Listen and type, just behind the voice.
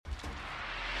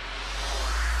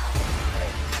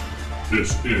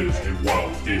This is a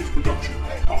Wild Games Production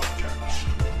podcast.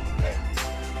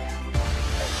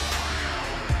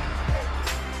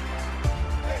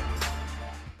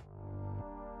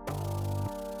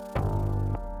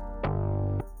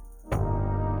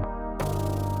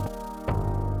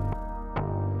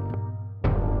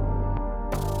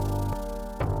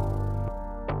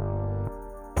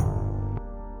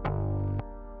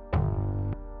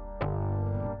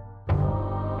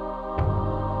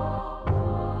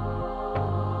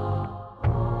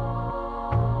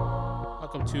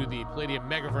 Welcome to the Palladium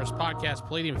Megaverse podcast,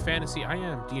 Palladium Fantasy. I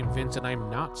am DM Vince, and I'm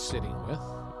not sitting with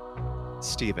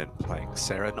Steven playing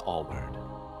Saren Allward.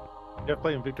 Jeff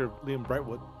playing Victor Liam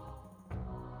Brightwood.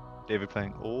 David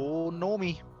playing Old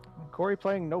Normie. Corey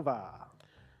playing Nova.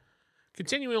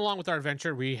 Continuing along with our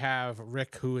adventure, we have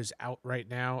Rick, who is out right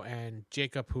now, and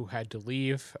Jacob, who had to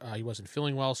leave. He wasn't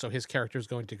feeling well, so his character is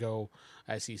going to go,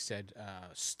 as he said,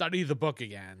 study the book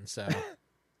again. So,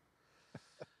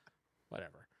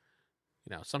 whatever.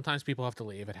 You know, sometimes people have to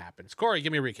leave. It happens. Corey,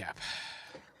 give me a recap.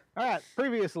 All right.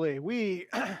 Previously, we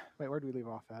wait. Where did we leave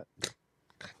off at? God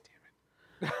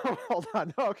damn it! Hold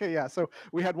on. Okay, yeah. So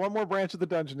we had one more branch of the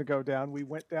dungeon to go down. We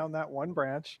went down that one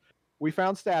branch. We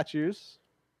found statues.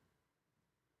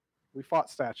 We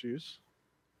fought statues.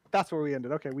 That's where we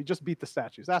ended. Okay, we just beat the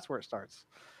statues. That's where it starts.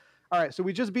 All right. So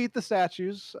we just beat the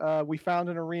statues. We found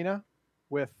an arena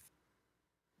with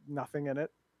nothing in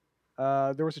it.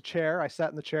 There was a chair. I sat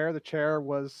in the chair. The chair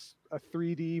was a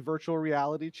 3D virtual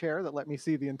reality chair that let me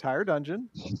see the entire dungeon.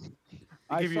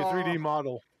 They give you a 3D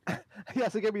model.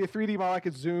 Yes, it gave me a 3D model. I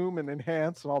could zoom and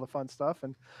enhance and all the fun stuff.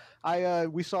 And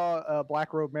we saw a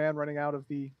black robe man running out of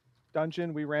the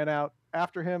dungeon. We ran out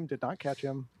after him. Did not catch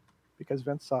him because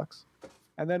Vince sucks.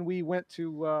 And then we went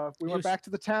back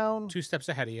to the town. 2 steps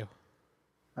ahead of you.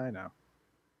 I know.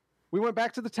 We went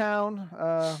back to the town.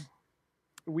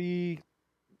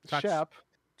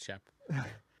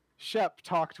 Shep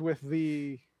talked with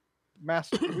the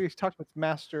master. We talked with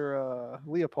Master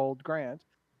Leopold Grant.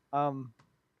 Also,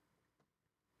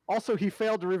 he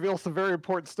failed to reveal some very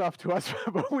important stuff to us,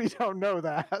 but we don't know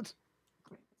that. Son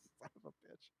of a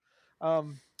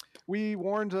bitch. We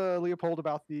warned Leopold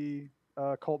about the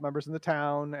cult members in the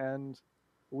town, and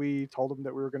we told him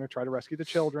that we were going to try to rescue the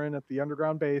children at the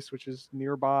underground base, which is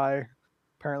nearby,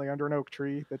 apparently under an oak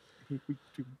tree that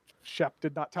Shep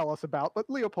did not tell us about, but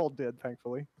Leopold did,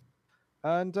 thankfully.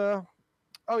 And, oh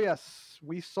yes,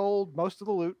 we sold most of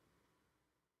the loot.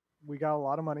 We got a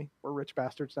lot of money. We're rich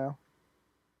bastards now.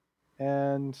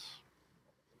 And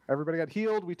everybody got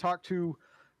healed. We talked to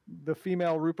the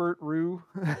female Rupert Rue.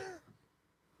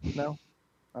 No?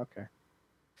 Okay.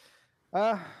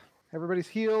 Everybody's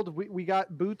healed. We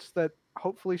got boots that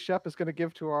hopefully Shep is going to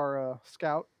give to our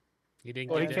scout. He didn't.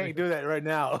 Well, he get can't do that right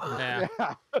now. Yeah.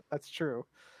 Yeah, that's true.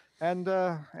 And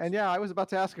yeah, I was about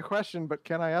to ask a question, but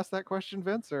can I ask that question,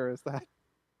 Vince, or is that?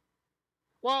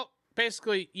 Well,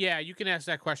 basically, yeah, you can ask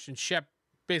that question. Shep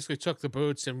basically took the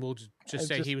boots, and we'll just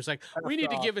say he was like, "We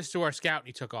need to give this to our scout," and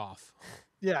he took off.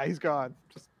 Yeah, he's gone.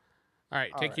 All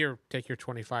right, take your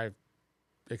 25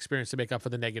 experience to make up for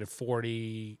the negative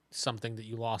 40 something that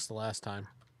you lost the last time.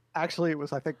 Actually, it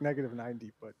was I think negative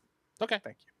 90, but Okay,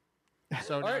 thank you.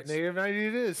 so All right, negative 90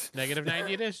 it is. negative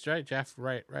 90 it is, right, Jeff?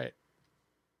 Right.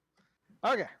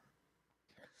 Okay.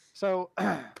 So,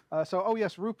 oh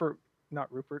yes,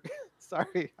 not Rupert.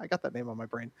 Sorry, I got that name on my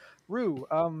brain. Rue,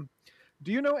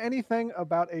 do you know anything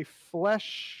about a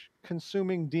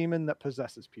flesh-consuming demon that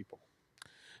possesses people?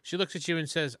 She looks at you and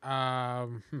says, let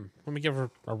me give her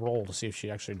a roll to see if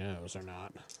she actually knows or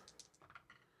not.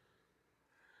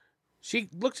 She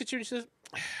looks at you and says,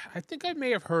 I think I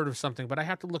may have heard of something, but I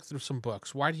have to look through some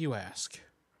books. Why do you ask?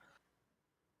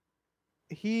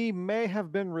 He may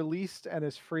have been released and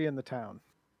is free in the town.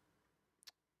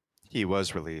 He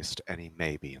was released, and he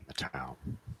may be in the town.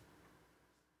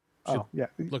 Oh, yeah.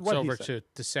 Looks what he over said.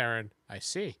 to Saren. I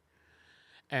see.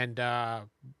 And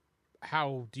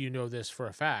how do you know this for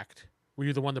a fact? Were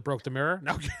you the one that broke the mirror?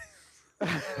 No.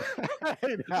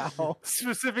 I know.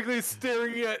 Specifically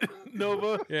staring at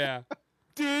Nova. Yeah.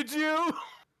 Did you?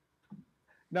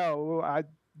 No,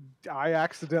 I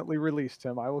accidentally released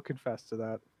him. I will confess to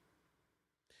that.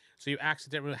 So you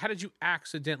accidentally... How did you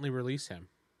accidentally release him?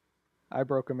 I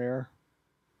broke a mirror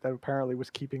that apparently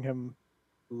was keeping him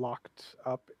locked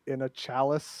up in a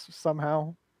chalice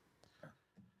somehow.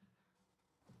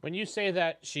 When you say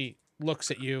that, she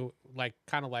looks at you like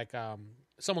kind of like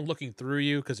someone looking through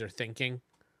you because they're thinking.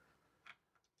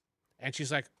 And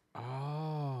she's like,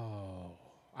 oh,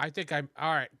 I think I'm...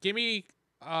 All right, give me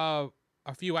a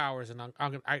few hours and I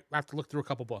have to look through a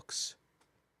couple books.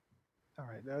 All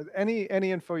right.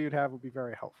 Any info you'd have would be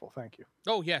very helpful. Thank you.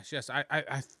 Oh yes, yes.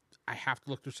 I have to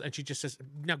look through. And she just says,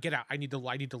 "Now get out. I need to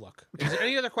look." Is there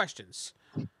any other questions?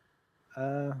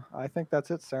 I think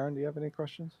that's it. Saren, do you have any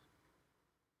questions?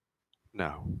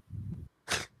 No.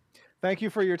 Thank you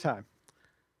for your time.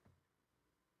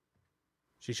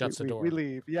 She shuts the door. We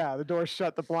leave. Yeah, the door's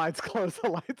shut, the blinds close, the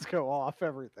lights go off,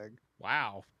 everything.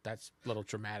 Wow, that's a little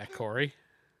dramatic, Corey.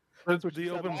 That's what The you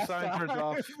said open last sign turns time.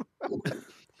 off.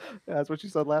 Yeah, that's what you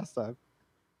said last time.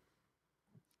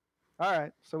 All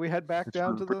right, so we head back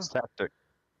down to tactic.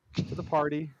 the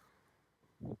party.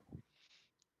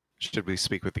 Should we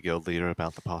speak with the guild leader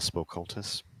about the possible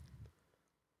cultists?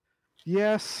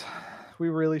 Yes, we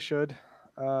really should.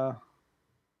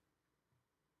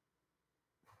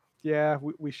 Yeah,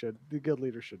 we should. The guild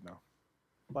leader should know.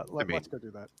 But let's go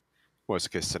do that.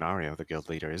 Worst case scenario, the guild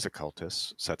leader is a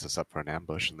cultist, sets us up for an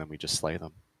ambush, and then we just slay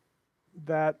them.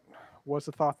 That was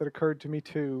a thought that occurred to me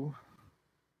too.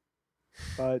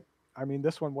 But I mean,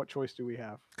 this one, what choice do we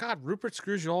have? God, Rupert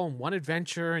screws you all in one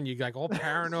adventure, and you like all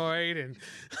paranoid, and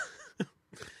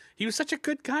he was such a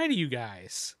good guy to you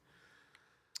guys.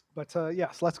 But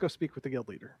yes, let's go speak with the guild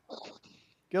leader.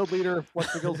 Guild leader,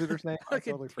 what's the guild leader's name? I Look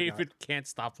at totally forgot. David can't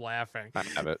stop laughing. I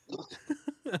have it.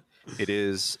 It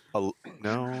is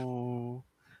no.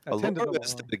 Attendant Alora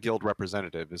is Alora. the guild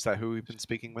representative. Is that who we've been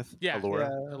speaking with? Yeah, Alora?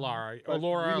 Yeah. Laura, But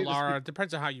Laura, we need to Lara.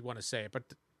 Depends on how you want to say it, but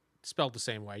spelled the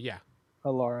same way. Yeah.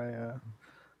 Laura,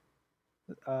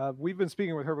 we've been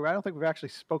speaking with her, but I don't think we've actually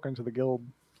spoken to the guild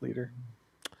leader.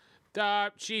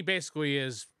 She basically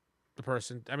is the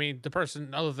person. I mean, the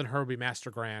person other than her would be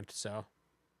Master Grant. So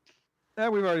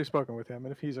We've already spoken with him,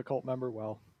 and if he's a cult member,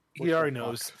 well, He already we're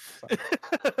knows. fucked.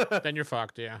 So, then you're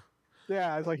fucked. Yeah.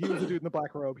 yeah, it's like he was the dude in the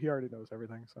black robe. He already knows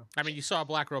everything. So I mean, you saw a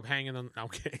black robe hanging on.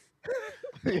 Okay.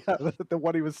 yeah, the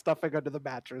one he was stuffing under the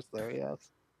mattress there. Yes.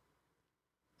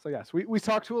 So yes, we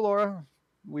talked to Alora.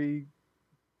 You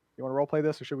want to role play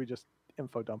this, or should we just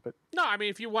info dump it? No, I mean,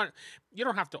 if you want, you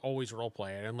don't have to always role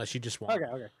play it unless you just want.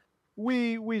 Okay.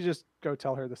 We just go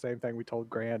tell her the same thing we told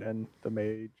Grant and the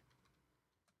mage.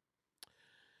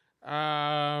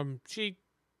 She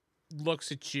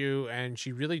looks at you and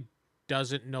she really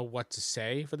doesn't know what to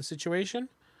say for the situation.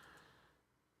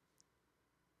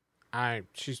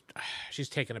 She's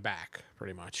taken aback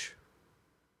pretty much.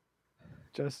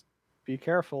 Just be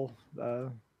careful.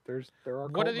 There are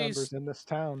What cult are these- members in this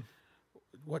town.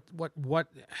 What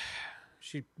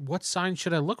sign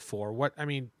should I look for? I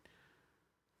mean,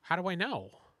 how do I know?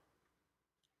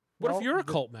 What Well, if you're a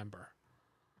cult member?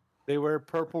 They wear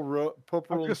purple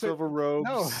gonna and say- silver robes.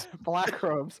 No, black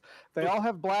robes. They all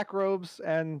have black robes,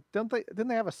 and didn't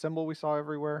they have a symbol we saw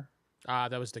everywhere?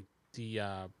 That was the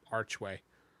archway.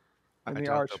 I In the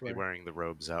doubt archway. they'll be wearing the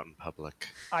robes out in public.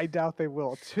 I doubt they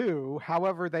will too.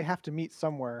 However, they have to meet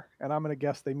somewhere, and I'm going to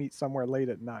guess they meet somewhere late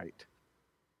at night.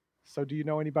 So, do you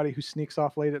know anybody who sneaks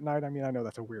off late at night? I mean, I know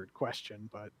that's a weird question,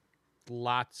 but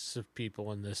Lots of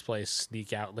people in this place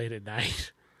sneak out late at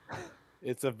night.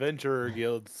 It's a venturer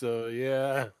guild, so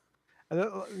yeah.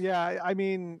 yeah, I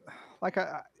mean, like,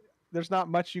 there's not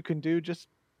much you can do. Just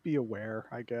be aware,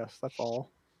 I guess. That's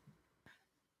all.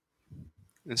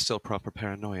 Instill proper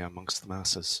paranoia amongst the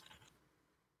masses.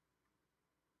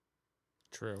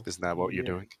 True. Isn't that what you're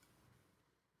Yeah. doing?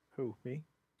 Who, me?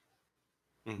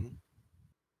 Mm-hmm.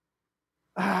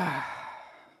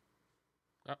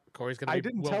 Oh, Corey's gonna. I be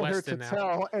didn't Will tell her Weston to now.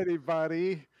 tell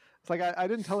anybody. It's like I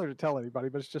didn't tell her to tell anybody,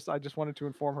 but I just wanted to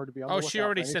inform her to be on the Oh, lookout she for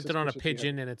already any sent it on a suspicious behavior.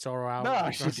 pigeon, and it's all out.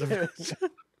 No, she did.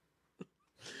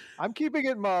 I'm keeping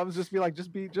it mums. Just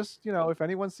if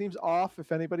anyone seems off,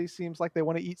 if anybody seems like they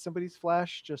want to eat somebody's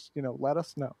flesh, just let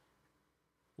us know.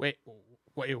 Wait,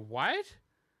 what?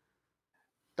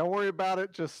 Don't worry about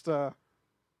it. Just Now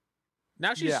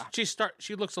Yeah.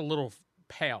 she looks a little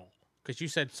pale because you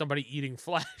said somebody eating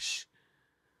flesh.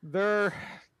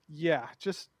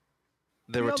 just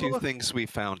There Be were on the two look- things we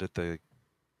found at the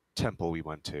temple we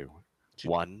went to.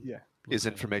 One yeah. is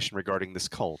information regarding this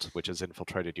cult, which has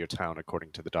infiltrated your town,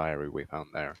 according to the diary we found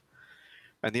there.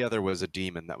 And the other was a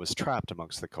demon that was trapped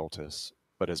amongst the cultists,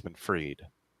 but has been freed.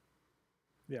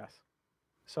 Yes.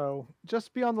 So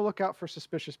just be on the lookout for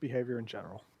suspicious behavior in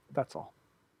general. That's all.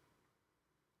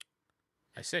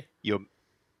 I see.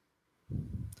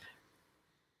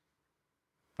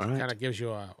 All right. Kind of gives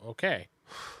you a okay.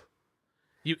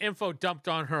 You info dumped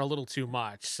on her a little too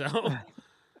much, so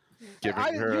Giving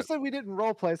her You said we didn't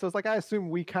role play, so it's like I assume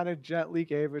we kind of gently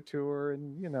gave it to her,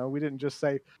 and we didn't just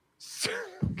say,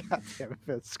 "God damn it,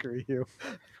 Fitz, screw you."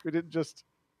 We didn't just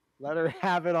let her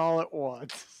have it all at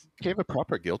once. gave a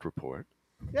proper guild report.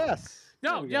 Yes.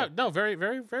 No, we yeah, go. no, very,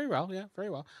 very, very well. Yeah, very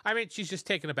well. I mean, she's just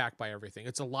taken aback by everything.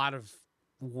 It's a lot of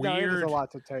No, it is weird, a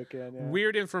lot to take in. Yeah.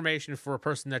 weird information for a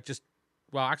person that just,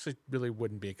 well, actually, really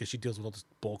wouldn't be because she deals with all this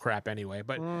bull crap anyway.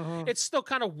 But Mhm. it's still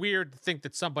kind of weird to think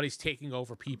that somebody's taking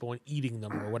over people and eating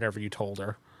them or whatever you told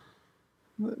her.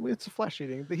 It's flesh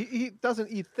eating. He doesn't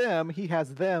eat them. He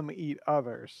has them eat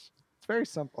others. It's very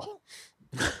simple.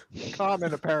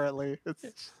 Common, apparently.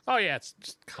 It's Oh yeah, it's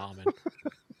just common.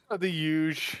 The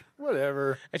huge,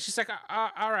 whatever. And she's like,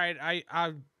 all right,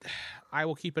 I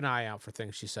will keep an eye out for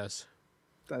things. She says.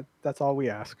 that's all we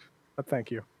ask. But thank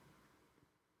you.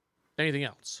 Anything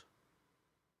else?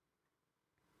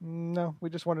 No, we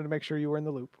just wanted to make sure you were in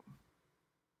the loop.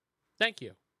 Thank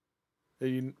you.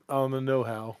 You on the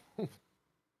know-how.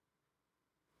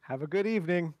 Have a good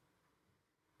evening.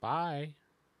 Bye.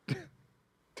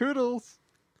 Toodles.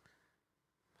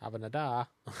 Have a nada.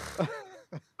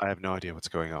 I have no idea what's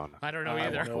going on. I don't know I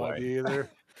either. have no idea either.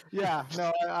 Yeah,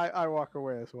 no, I walk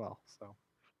away as well. So,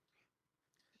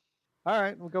 all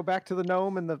right, we'll go back to the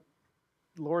gnome and the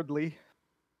lordly.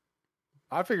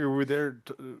 I figured we were there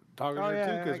talking Oh there yeah,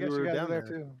 too I because guess we you were guys down are there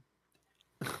there.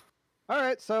 too. All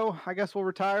right, so I guess we'll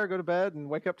retire, go to bed, and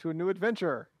wake up to a new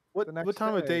adventure. What the next what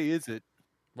time of day. day is it?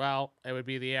 Well, it would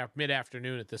be the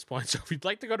mid-afternoon at this point. So if you'd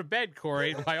like to go to bed,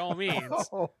 Corey, by all means.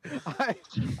 Oh, I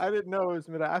didn't know it was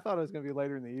midnight. I thought it was going to be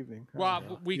later in the evening. Well,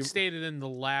 know. we You- stated in the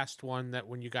last one that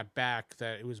when you got back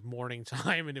that it was morning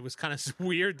time, and it was kind of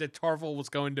weird that Tarvel was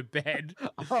going to bed.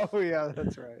 Oh yeah,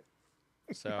 that's right.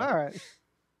 So All right.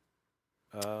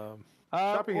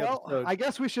 Shopping well, episode. I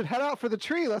guess we should head out for the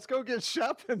tree. Let's go get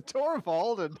Shep and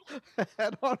Torvald and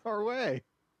head on our way.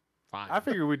 fine. I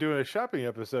figured we're doing a shopping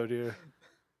episode here.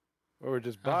 Or we're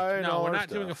just buying no, all we're our not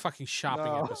doing a stuff. fucking shopping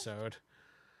No. episode.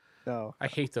 No, I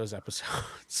hate those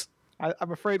episodes.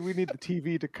 I'm afraid we need the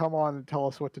TV to come on and tell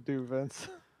us what to do, Vince.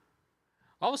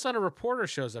 All of a sudden, a reporter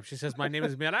shows up. She says, "My name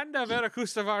is Miranda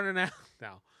Veracusta Varnana."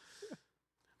 No.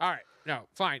 All right. No,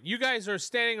 fine. You guys are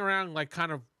standing around, like,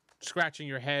 kind of scratching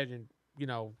your head and,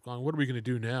 going, "What are we going to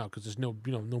do now?" Because there's no,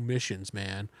 no missions,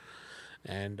 man.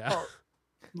 And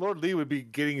Lord Lee would be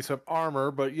getting some armor,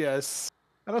 but yes.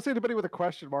 I don't see anybody with a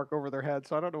question mark over their head,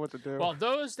 so I don't know what to do. well,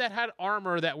 those that had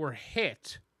armor that were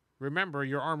hit, remember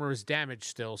your armor is damaged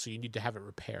still, so you need to have it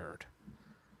repaired.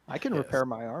 I can repair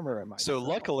my armor at my. So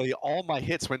luckily, all my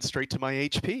hits went straight to my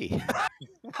HP.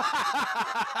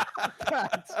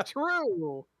 That's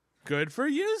true. Good for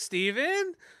you,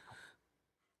 Steven.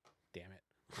 Damn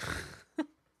it.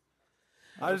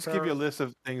 I'll just give you a list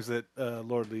of things that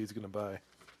Lord Lee's going to buy.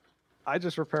 I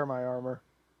just repair my armor.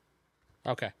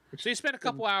 Okay. So you spent a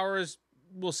couple hours,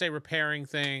 we'll say, repairing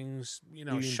things,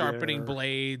 Eating sharpening dinner.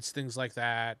 blades, things like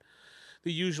that.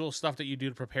 The usual stuff that you do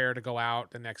to prepare to go out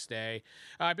the next day.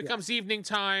 It becomes evening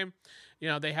time.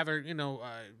 They have an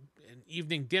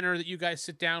evening dinner that you guys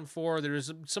sit down for.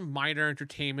 There's some minor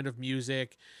entertainment of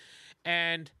music.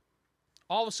 And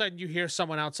all of a sudden you hear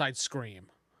someone outside scream.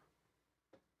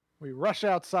 We rush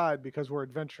outside because we're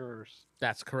adventurers.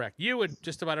 That's correct. You and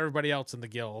just about everybody else in the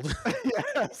guild.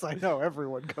 Yes, I know.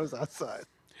 Everyone goes outside.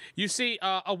 You see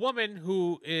a woman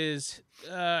who is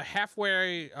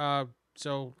halfway.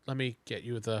 So let me get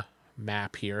you the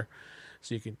map here,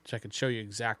 so I can show you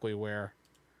exactly where.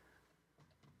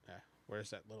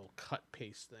 Where's that little cut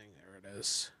paste thing? There it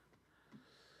is.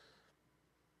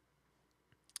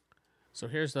 So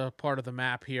here's the part of the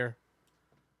map here.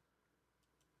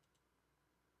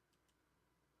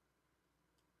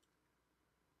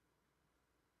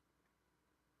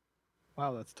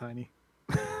 Wow, that's tiny.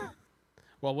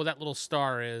 Well, where that little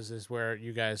star is where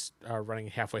you guys are running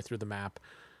halfway through the map.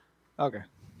 Okay.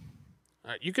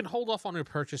 You can hold off on your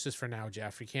purchases for now,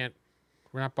 Jeff. You can't.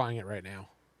 We're not buying it right now.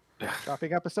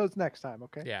 Shopping episodes next time,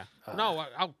 okay? Yeah. No,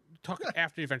 I'll talk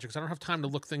after the adventure because I don't have time to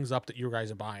look things up that you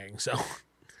guys are buying. So,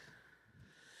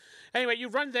 anyway, you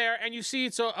run there and you see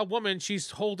it's a woman.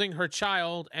 She's holding her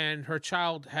child, and her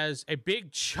child has a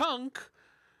big chunk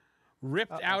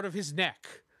ripped out of his neck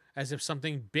as if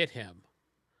something bit him.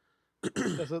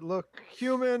 Does it look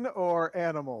human or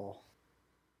animal?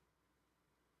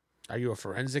 Are you a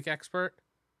forensic expert?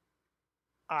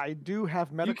 I do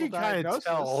have medical you can kind of diagnosis.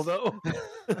 tell, though.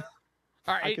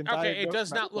 All I right, can okay. It diagnose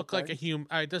does not medical look like a things. human.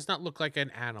 It does not look like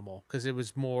an animal because it was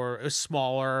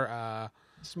smaller.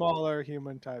 Smaller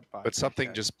human type body. But something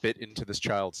Okay. just bit into this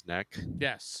child's neck.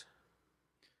 Yes.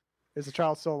 Is the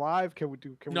child still alive? Can we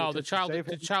No, the attempt to child. save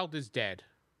The him? child is dead.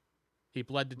 He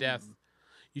bled to death.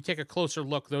 You take a closer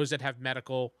look. Those that have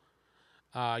medical,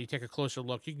 you take a closer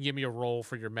look. You can give me a roll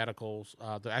for your medicals.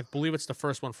 I believe it's the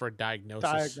first one for a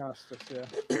diagnosis. Diagnostics,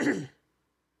 yeah.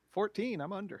 14,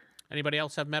 I'm under. Anybody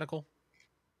else have medical?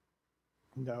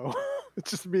 No,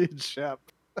 it's just me and Shep.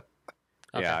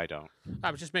 Okay. Yeah, I don't.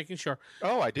 I was just making sure.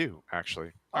 Oh, I do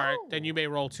actually. All right, Oh. then you may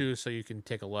roll 2 so you can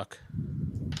take a look.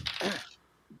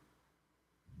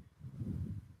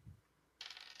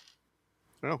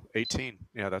 No, 18.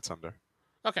 Yeah, that's under.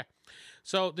 Okay.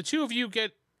 So the two of you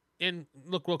get in,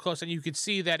 look real close, and you can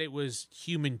see that it was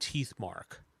human teeth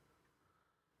mark.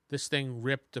 This thing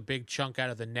ripped a big chunk out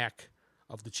of the neck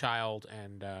of the child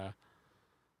and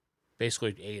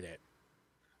basically ate it.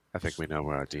 I think we know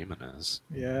where our demon is.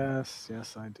 Yes,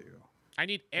 I do. I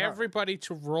need everybody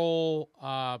to roll.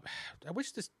 I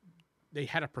wish they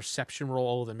had a perception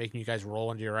roll than making you guys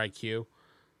roll under your IQ.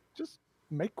 Just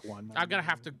make one. I'm gonna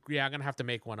have to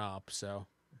make one up. So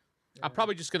I'm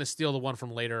probably just gonna steal the one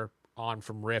from later on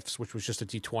from Riffs, which was just a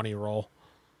D20 roll.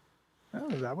 Oh,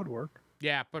 that would work.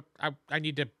 Yeah, but I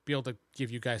need to be able to give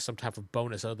you guys some type of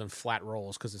bonus other than flat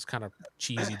rolls because it's kind of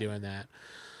cheesy doing that.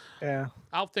 Yeah.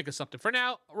 I'll think of something. For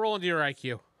now, roll into your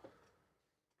IQ.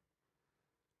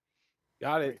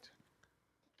 Got it.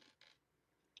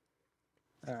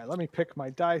 All right, let me pick my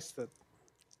dice.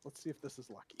 Let's see if this is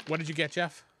lucky. What did you get,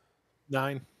 Jeff?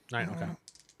 9. 9. Okay.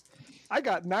 I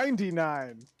got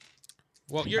 99.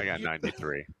 Well, I got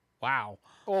 93. Wow.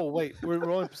 Oh, wait. We're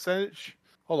rolling percentage?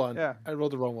 Hold on. Yeah. I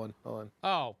rolled the wrong one. Hold on.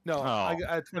 Oh, No, Oh. I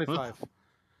had 25.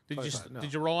 No.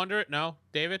 did you roll under it? No,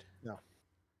 David.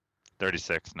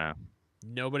 36 now.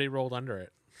 Nobody rolled under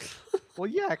it. Well,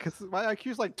 yeah, because my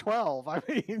IQ's like 12. I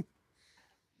mean,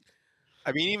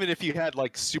 I mean, even if you had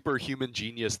like superhuman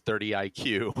genius 30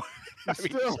 IQ, I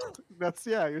mean,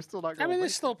 still, you're still not I going mean, to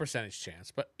there's still a percentage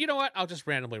chance, but you know what? I'll just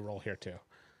randomly roll here too.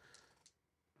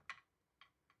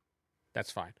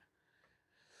 That's fine.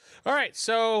 All right,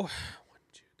 so 1,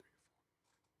 2, 3, 4.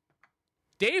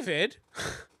 David,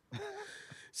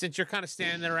 since you're kind of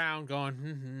standing around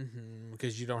going,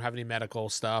 because you don't have any medical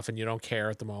stuff and you don't care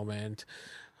at the moment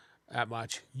that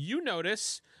much, you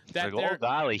notice that Like, oh,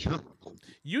 golly.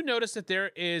 you notice that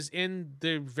there is in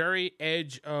the very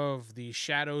edge of the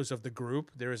shadows of the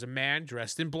group, there is a man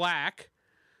dressed in black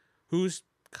who's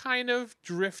kind of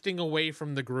drifting away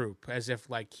from the group as if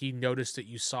like he noticed that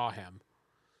you saw him.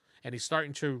 And he's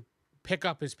starting to pick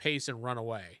up his pace and run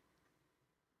away.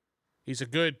 He's a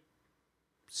good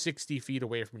 60 feet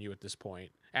away from you at this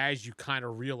point as you kind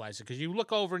of realize it. Because you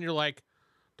look over and you're like,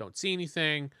 don't see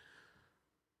anything.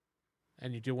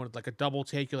 And you do one like a double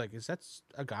take. You're like, is that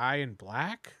a guy in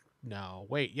black? No,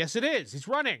 wait. Yes, it is. He's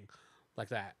running like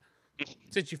that.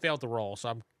 Since you failed to roll, so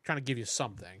I'm trying to give you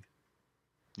something.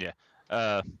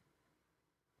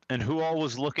 And who all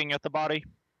was looking at the body?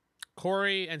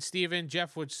 Corey and Steven,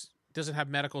 Jeff doesn't have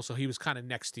medical, so he was kind of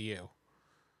next to you.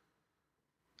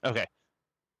 Okay.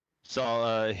 So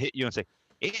I'll hit you and say,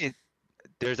 hey,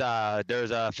 there's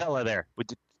a fella there.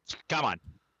 Come on.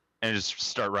 And just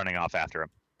start running off after him.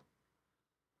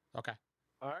 Okay.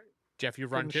 All right. Jeff, you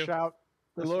run too? shout.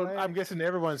 this Lord, way. I'm guessing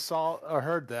everyone saw or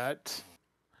heard that.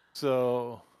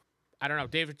 So, I don't know.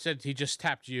 David said he just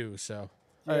tapped you, so.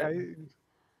 Yeah,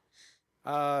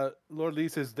 Lord Lee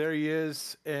says, there he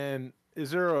is. And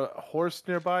is there a horse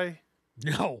nearby?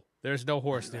 No, there's no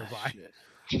horse nearby.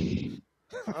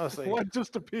 I was like, what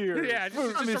just appeared? Yeah,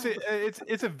 I mean,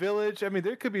 it's a village. I mean,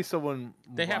 there could be someone.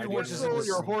 They have riding horses around. in the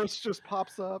Your horse just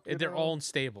pops up. In their own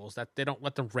stables. That they don't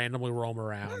let them randomly roam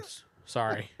around.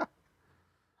 Sorry.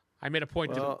 I made a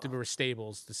point Well- to were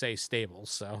stables to say stables,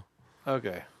 so.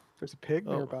 Okay. There's a pig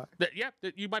Oh. nearby.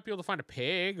 You might be able to find a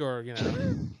pig or, you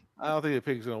know. I don't think the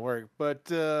pig's gonna work, but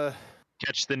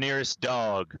Catch the nearest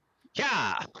dog.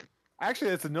 Yeah.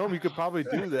 actually, it's a gnome. You could probably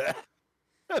do that.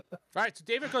 All right, so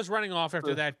David goes running off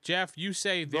after that. Jeff, you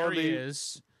say there he Lordy.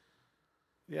 is.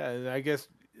 Yeah, and I guess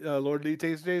Lord Lee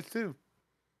takes days too.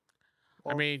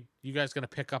 I mean, you guys going to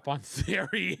pick up on there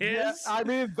he is? Yeah, I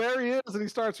mean, there he is, and he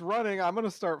starts running. I'm gonna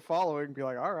start following and be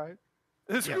like, all right.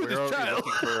 Screw we're this already child.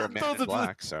 looking for a man Throw in the-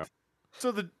 black, so.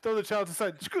 throw the child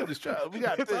aside. Screw this child. We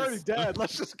got It's this. already dead.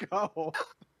 Let's just go.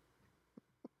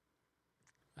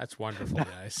 That's wonderful,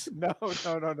 guys.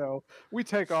 No. We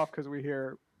take off because we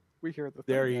hear the.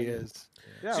 There thing he again. is.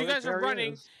 Yeah, So you guys are there he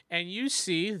running, is. and you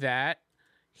see that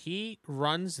he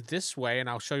runs this way, and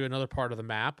I'll show you another part of the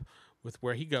map with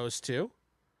where he goes to.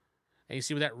 And you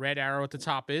see where that red arrow at the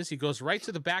top is? He goes right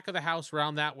to the back of the house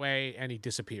around that way, and he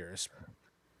disappears.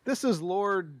 This is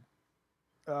Lord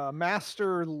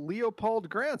Master Leopold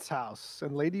Grant's house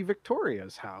and Lady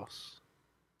Victoria's house.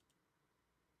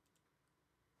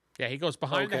 Yeah, he goes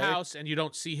behind the Okay. house, and you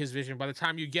don't see his vision. By the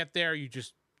time you get there, you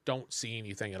just don't see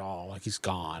anything at all. Like he's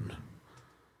gone.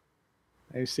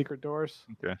 Any secret doors?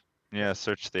 Okay. Yeah,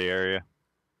 search the area.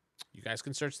 You guys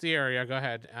can search the area. Go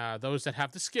ahead. Those that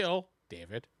have the skill,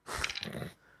 David.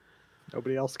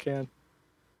 Nobody else can.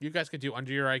 You guys could do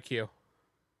under your IQ,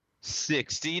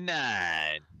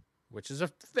 69. which is a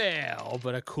fail,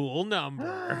 but a cool number.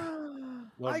 I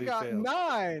Lovely got fail.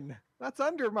 9. That's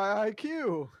under my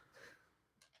IQ.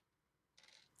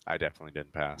 I definitely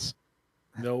didn't pass.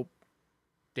 Nope.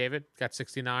 David got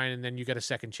 69, and then you get a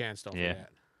second chance. Don't Yeah. forget.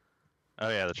 Oh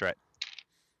yeah, that's right.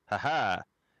 Haha.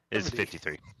 It's 70.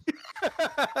 53.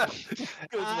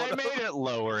 I made it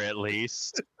lower at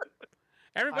least.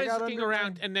 Everybody's got looking under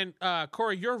around, and then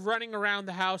Corey, you're running around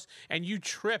the house, and you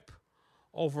trip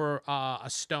over a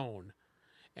stone,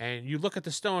 and you look at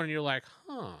the stone, and you're like,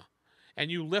 "Huh,"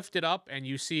 and you lift it up, and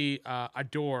you see a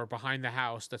door behind the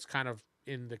house that's kind of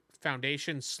in the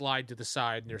foundation, slide to the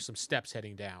side, and there's some steps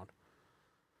heading down.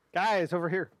 Guys, over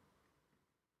here.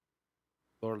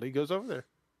 Lord Lee goes over there.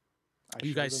 I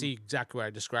You showed guys them. see exactly what I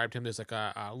described him. There's like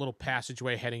a little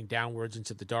passageway heading downwards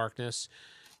into the darkness.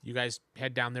 You guys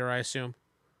head down there, I assume.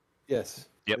 Yes.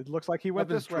 Yep. It looks like he went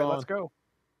Weapons this way. Let's drawn. go.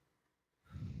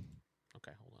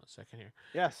 Okay, hold on a second here.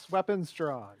 Yes, weapons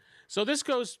drawn. So this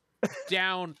goes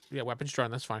down. Yeah, weapons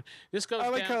drawn. That's fine. This goes I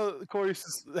like down how Corey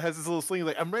has this little sling.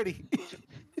 Like, I'm ready.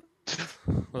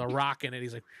 with a rock in it.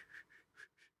 He's like,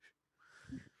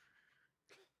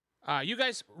 you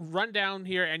guys run down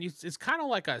here, and it's kind of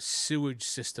like a sewage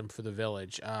system for the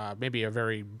village. Maybe a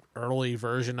very early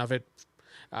version of it.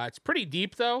 It's pretty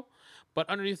deep, though. But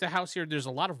underneath the house here, there's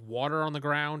a lot of water on the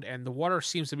ground, and the water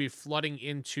seems to be flooding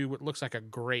into what looks like a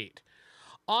grate.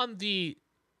 On the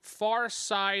far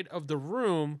side of the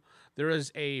room, there is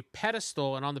a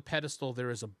pedestal, and on the pedestal, there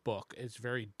is a book. It's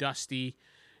very dusty.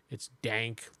 It's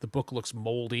dank. The book looks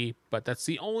moldy, but that's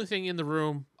the only thing in the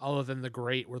room other than the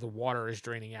grate where the water is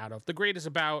draining out of. The grate is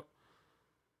about...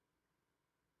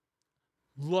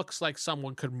 looks like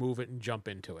someone could move it and jump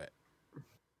into it.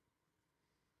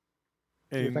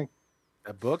 Do you And think?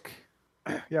 a book.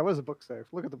 Yeah, what does the book say?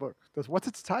 Look at the book. What's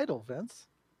its title, Vince?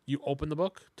 You open the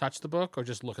book, touch the book, or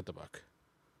just look at the book?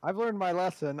 I've learned my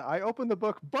lesson. I open the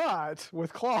book, but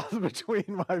with claws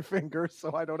between my fingers,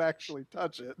 so I don't actually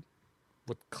touch it.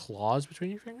 With claws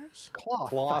between your fingers?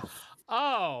 Cloth.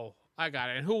 Oh, I got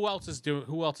it. And who else is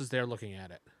there looking at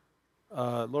it?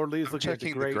 Lord Lee is I'm looking at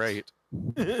checking the the grate.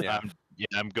 grate. Yeah.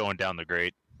 I'm going down the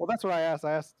grate. Well, that's what I asked.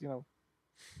 I asked, thanks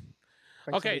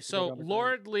Okay, to so go down the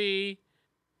Lord Lee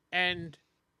and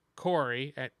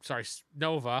Corey,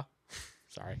 Nova,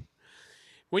 sorry.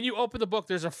 When you open the book,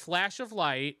 there's a flash of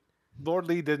light. Lord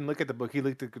Lee didn't look at the book. He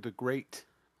looked at the grate. grate.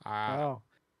 Oh,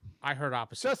 I heard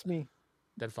opposite. just me.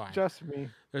 Then fine. Just me.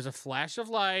 There's a flash of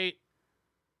light,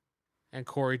 and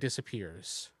Corey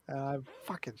disappears.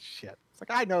 Fucking shit. It's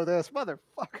like, I know this,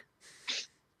 motherfucker.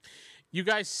 You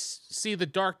guys see the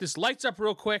darkness lights up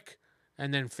real quick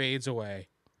and then fades away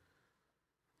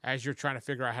as you're trying to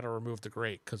figure out how to remove the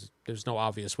grate because there's no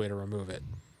obvious way to remove it.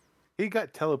 He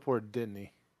got teleported, didn't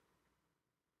he?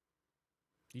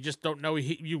 You just don't know.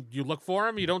 You look for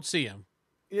him, you don't see him.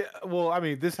 Yeah. Well, I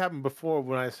mean, this happened before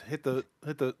when I hit the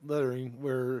lettering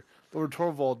where Lord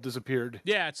Torvald disappeared.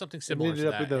 Yeah, it's something And similar ended to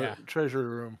up that. in the Yeah. treasure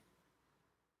room.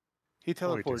 He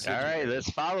teleported. All right, let's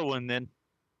follow him then.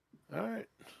 All right.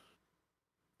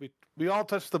 We all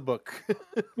touched the book.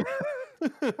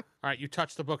 All right, you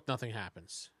touch the book, nothing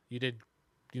happens. You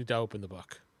need to open the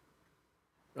book.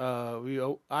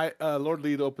 Lord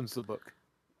Lee opens the book.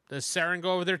 Does Saren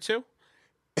go over there too?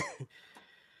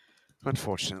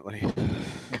 Unfortunately.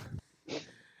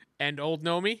 And old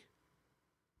Nomi?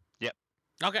 Yep.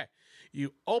 Okay.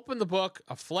 You open the book,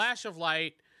 a flash of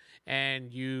light,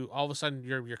 and you all of a sudden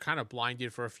you're kind of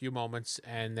blinded for a few moments,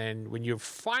 and then when you're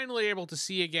finally able to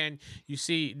see again, you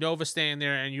see Nova standing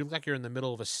there, and you look like you're in the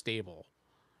middle of a stable,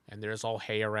 and there's all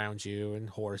hay around you and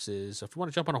horses. If you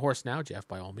want to jump on a horse now, Jeff,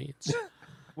 by all means.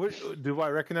 Do I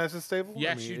recognize the stable?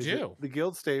 Yes, you is do. it the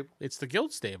guild stable. It's the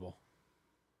guild stable.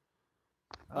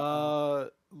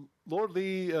 Lord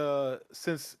Lee,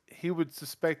 since he would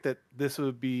suspect that this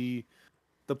would be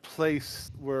the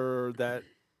place where that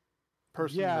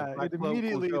person, in the Yeah, black it cloak would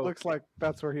immediately go, looks like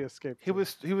that's where he escaped. he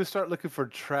to. would start looking for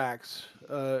tracks.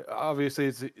 Obviously,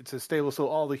 it's a stable, so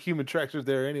all the human tracks are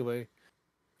there anyway.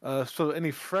 So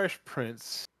any fresh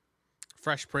prints?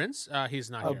 Fresh Prince? He's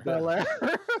not Of here. Bel Air.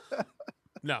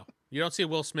 No, you don't see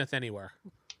Will Smith anywhere.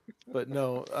 But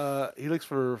no, he looks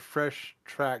for fresh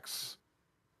tracks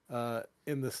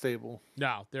in the stable.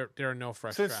 No, there are no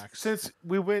fresh Since tracks.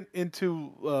 we went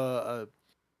into a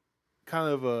kind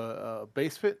of a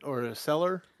basement or a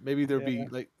cellar, maybe there'd be Yeah.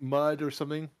 like mud or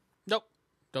something. Nope,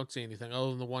 don't see anything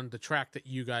other than the track that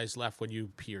you guys left when you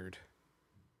peered.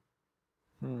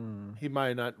 He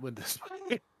might not went this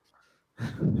way.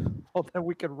 Well, then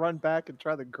we can run back and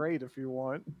try the grate if you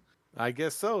want. I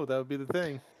guess so. That would be the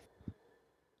thing.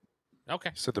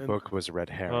 Okay. So the And- book was a red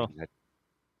herring. Well- that-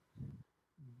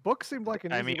 Book seemed like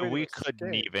an I easy mean, way to we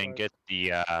couldn't escape, even but- get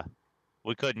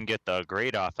we couldn't get the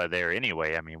grate off of there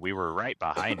anyway. I mean, we were right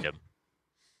behind him.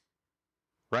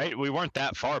 Right? We weren't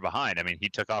that far behind. I mean, he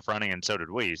took off running and so did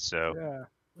we. So Yeah.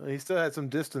 He still had some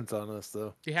distance on us,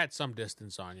 though. He had some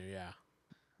distance on you, yeah.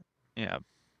 yeah.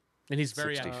 And he's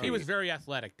very 60 he was feet. very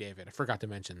athletic, David. I forgot to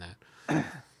mention that.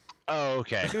 Oh,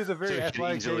 okay. He was a So very he could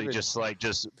athletic easily David.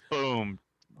 just boom,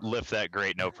 lift that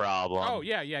grate, no problem. Oh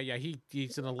yeah.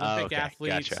 He's an Olympic okay,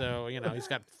 athlete, gotcha. so he's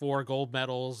got 4 gold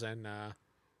medals and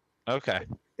Okay.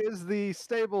 Is the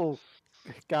stable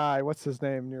guy? What's his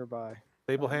name nearby?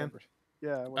 Stable I don't hand.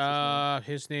 remember. Yeah. What's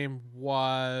his name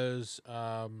was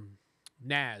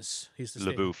Naz. He's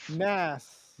the LeBouf. his name? Nas.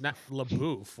 Not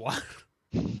LaBouffe. What?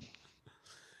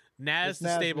 Naz It's the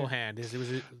Naz stable near- hand. He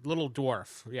was a little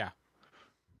dwarf. Yeah.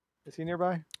 Is he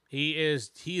nearby? He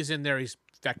is in there. He's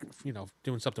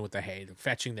doing something with the hay,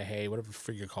 fetching the hay, whatever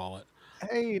you call it.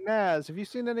 Hey, Naz, have you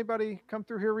seen anybody come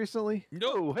through here recently?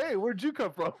 Oh, hey, where'd you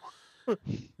come from?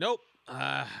 Nope.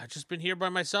 I've just been here by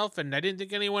myself, and I didn't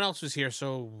think anyone else was here.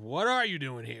 So, what are you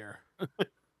doing here?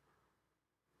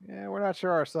 Yeah, we're not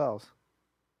sure ourselves.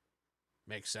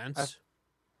 Makes sense.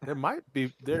 There might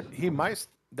be there.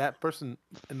 That person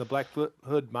in the black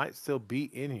hood might still be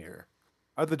in here.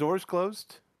 Are the doors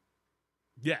closed?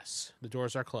 Yes, the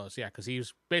doors are closed. Yeah, because he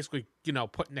was basically,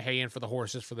 putting the hay in for the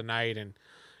horses for the night, and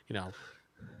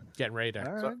getting ready to.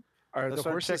 All So- right. Are Let's the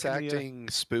start horses checking the, acting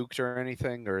spooked or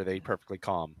anything, or are they perfectly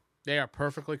calm? They are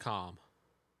perfectly calm.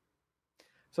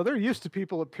 So they're used to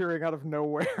people appearing out of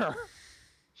nowhere.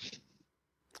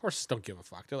 Horses don't give a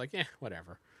fuck. They're like,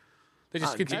 whatever. They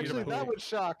just continue Actually, to that pull. would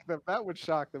shock them. That would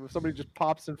shock them. If somebody just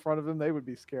pops in front of them, they would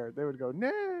be scared. They would go,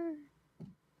 "Nay,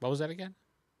 What was that again?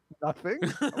 nothing.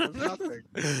 That was nothing."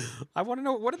 I want to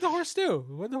know, what did the horse do?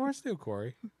 What did the horse do,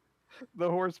 Corey? The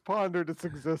horse pondered its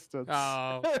existence.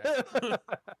 Oh, okay.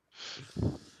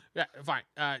 Yeah, fine.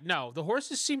 No, the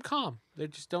horses seem calm. They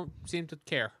just don't seem to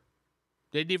care.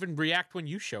 They didn't even react when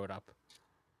you showed up.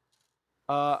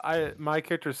 My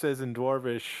character says in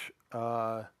Dwarvish.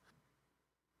 I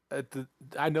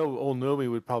know old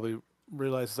Nomi would probably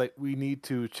realize it's like we need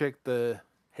to check the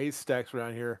haystacks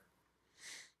around here.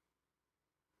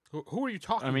 Who are you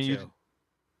talking I mean, to? you-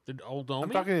 The old Nomi? I'm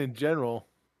talking in general.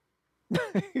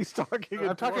 He's talking. in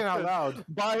I'm talking out Dwarven. loud.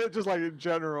 By it, just like in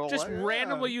general. Just like,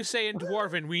 randomly you say in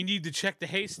Dwarven, we need to check the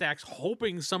haystacks,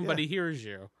 hoping somebody hears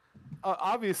you.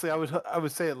 Obviously, I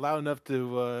would say it loud enough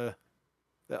to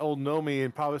the old Nomi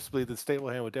and possibly the stable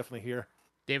hand would definitely hear.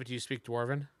 David, do you speak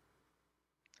Dwarven?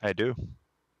 I do.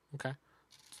 Okay.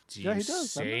 Do Yeah, you he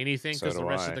does, say doesn't he? anything? So Because the do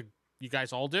rest I. of you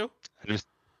guys all do?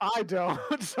 I don't,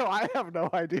 so I have no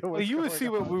idea what. Well, you would see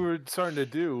what we were starting to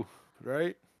do,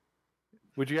 right?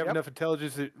 Would you have Yep. enough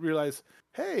intelligence to realize,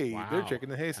 hey, they're Wow. checking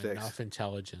the haystacks? Enough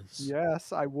intelligence.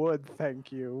 Yes, I would.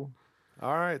 Thank you.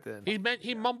 All right then.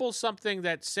 He mumbles something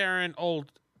that Sarah and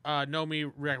old Nomi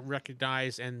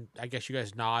recognize, and I guess you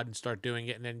guys nod and start doing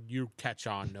it, and then you catch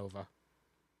on, Nova.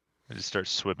 I just start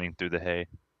swimming through the hay.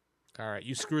 All right,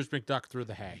 you Scrooge McDuck through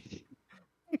the hay.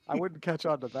 I wouldn't catch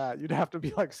on to that. You'd have to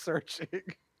be like searching.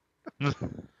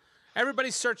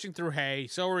 Everybody's searching through hay.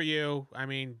 So are you. I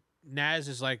mean, Naz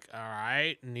is like, all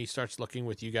right, and he starts looking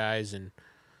with you guys, and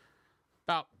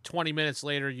about 20 minutes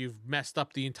later, you've messed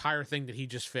up the entire thing that he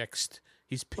just fixed.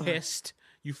 He's pissed.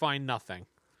 You find nothing.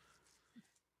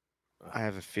 I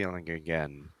have a feeling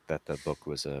again that the book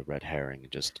was a red herring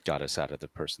and just got us out of the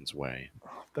person's way.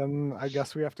 Then I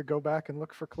guess we have to go back and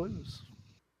look for clues.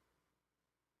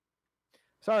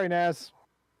 Sorry, Naz.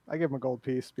 I give him a gold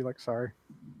piece. Be like, sorry.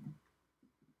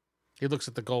 He looks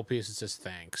at the gold piece and says,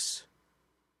 thanks.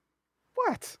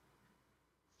 What?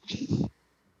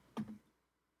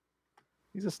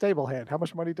 He's a stable hand. How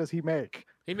much money does he make?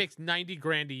 He makes 90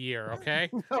 grand a year, okay?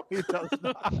 No, he does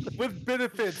not. With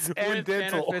benefits and With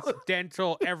dental. benefits,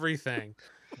 dental, everything.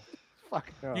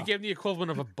 Fuck no. You gave him the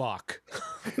equivalent of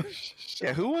 $1.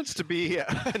 Yeah, who wants to be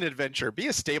an adventurer? Be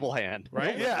a stable hand.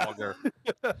 Right? Yeah. Longer.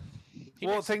 He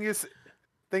Well, makes- thing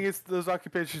is, those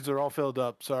occupations are all filled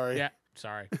up. Sorry. Yeah,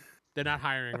 sorry. They're not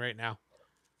hiring right now.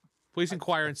 Please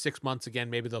inquire in 6 months again.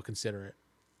 Maybe they'll consider it.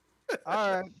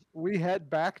 All right, we head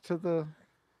back to the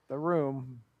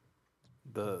room,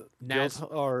 The Naz-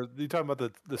 guild- or you talking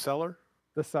about the cellar?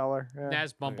 the cellar. Yeah.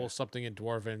 Naz mumbles something in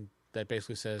Dwarven that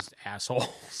basically says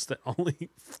assholes that only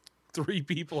 3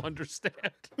 people understand.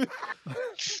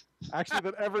 Actually,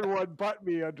 that everyone but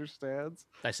me understands.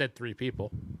 I said 3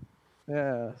 people,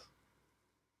 Yes.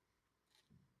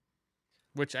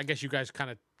 which I guess you guys kind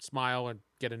of smile and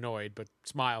get annoyed, but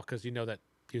smile because you know that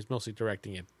He was mostly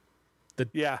directing it.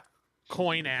 Yeah.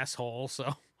 Coin asshole.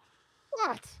 So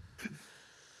What?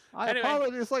 I Anyway.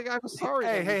 apologize. Like, I'm sorry.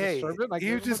 Hey, that hey, we hey. disturbed it, and I He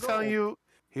gave was him a just telling gold. you.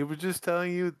 He was just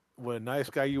telling you what a nice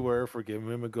guy you were for giving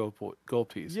him a gold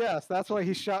piece. Yes, that's why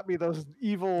he shot me those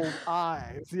evil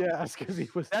eyes. Yes, because he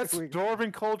was That's doing.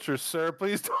 dwarven culture, sir.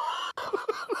 Please don't.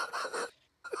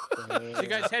 So you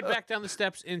guys head back down the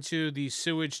steps into the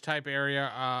sewage type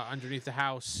area underneath the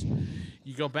house.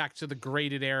 You go back to the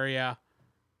graded area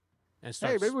and Hey,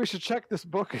 start. maybe we should check this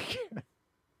book again.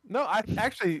 No, I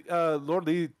actually, Lord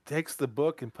Lee takes the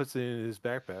book and puts it in his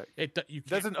backpack. You can't,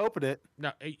 Doesn't open it.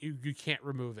 no, you can't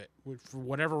remove it for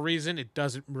whatever reason. It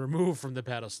doesn't remove from the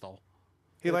pedestal.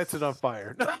 He lights it on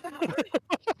fire. no,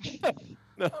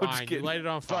 I'm just Fine, you kidding. light it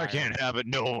on If I fire. can't have it,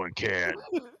 no one can.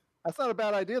 That's not a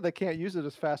bad idea. They can't use it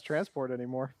as fast transport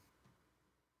anymore.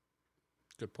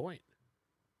 Good point.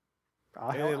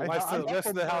 I, And it I- lights I the help rest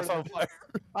of him the house burn on fire.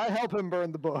 I help him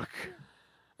burn the book.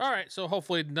 All right, so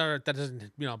hopefully that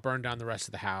doesn't burn down the rest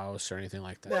of the house or anything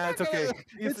like that. Yeah, it's okay.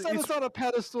 It said it's on a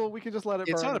pedestal. We can just let it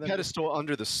burn. It's on a and then- pedestal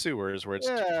under the sewers where it's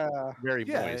Yeah, very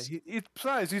Yeah, moist.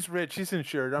 besides, he's rich. He's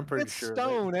insured. I'm pretty it's sure.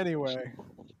 stone anyway.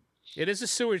 It is a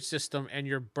sewage system, and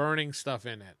you're burning stuff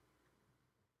in it.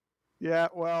 Yeah,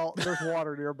 well, there's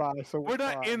water nearby, so We're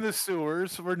not in the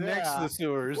sewers. We're next to Yeah. the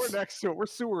sewers. We're next to it. We're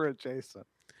sewer adjacent.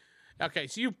 Okay,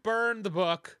 so you burn the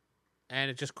book, and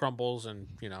it just crumbles and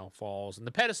falls. And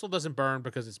the pedestal doesn't burn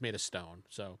because it's made of stone.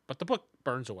 So, but the book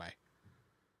burns away.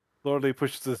 Lord Lee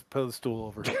pushes the pedestal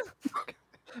over.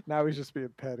 Now he's just being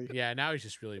petty. Yeah, now he's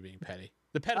just really being petty.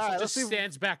 The pedestal right, just let's see-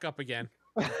 stands back up again.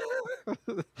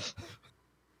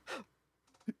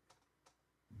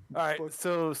 All right,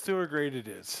 so sewer grade it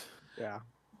is. Yeah.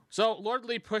 So Lord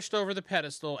Lee pushed over the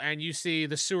pedestal, and you see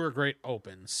the sewer grate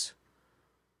opens.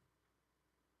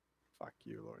 Fuck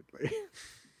you, Lord Lee.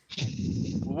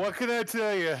 What can I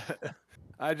tell you?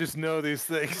 I just know these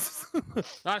things.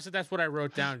 Honestly, that's what I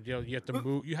wrote down. You have to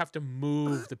move. You have to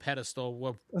move the pedestal.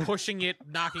 Well, pushing it,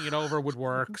 knocking it over would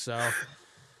work. So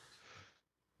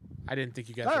I didn't think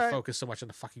you guys All would right. focus so much on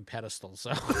the fucking pedestal.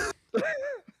 So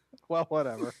Well,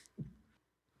 whatever.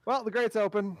 Well, the grate's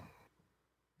open.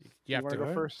 you have wanna to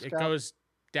go first, It Scout? goes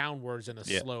downwards in a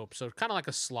Yeah. slope, so kind of like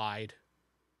a slide.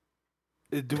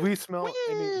 Do we smell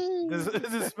any? Does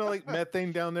it smell like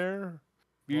methane down there?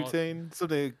 Well- Butane?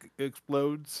 Something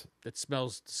explodes? It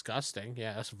smells disgusting.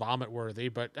 Yeah, that's vomit worthy.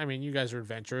 But I mean, you guys are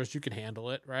adventurers. You can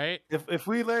handle it, right? If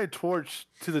we lay a torch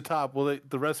to the top, will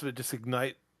the rest of it just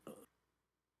ignite?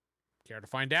 Care to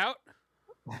find out?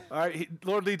 All right,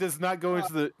 Lord Lee does not go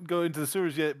into the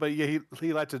sewers yet, but yeah,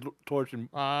 he lights a torch and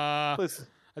listen.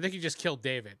 I think you just killed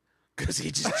David because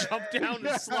he just jumped down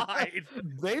the slide.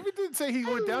 David didn't say he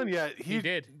went down yet. He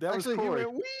did. That Actually, was he Corey.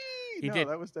 went, wee! He No, did.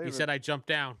 that was David. He said, "I jumped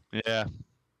down." Yeah.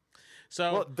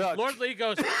 So Well, duck. Lord Lee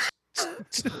goes,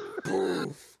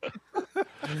 poof.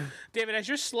 David, as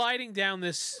you're sliding down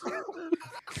this,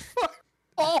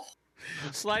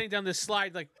 sliding down this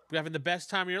slide, like you're having the best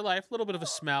time of your life, a little bit of a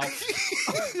smell.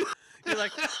 You're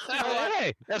like, you know what?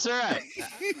 Hey, that's all right.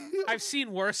 I've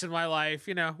seen worse in my life,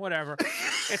 whatever.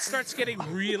 It starts getting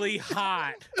really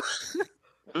hot.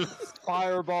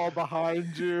 Fireball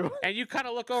behind you. And you kind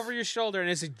of look over your shoulder, and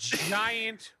there's a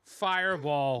giant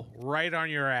fireball right on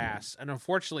your ass. And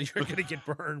unfortunately, you're going to get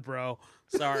burned, bro.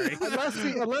 Sorry.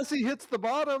 Unless he hits the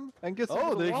bottom and gets Oh,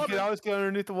 into the then you water. can always get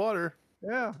underneath the water.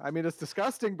 Yeah, I mean, it's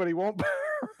disgusting, but he won't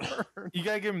burn. You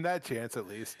gotta give him that chance at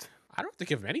least. I don't have to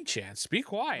give him any chance. Be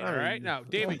quiet, all All right? right. Now,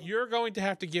 David, you're going to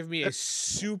have to give me a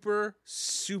super,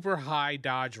 super high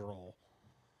dodge roll.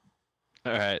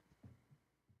 All right.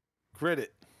 Crit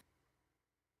it.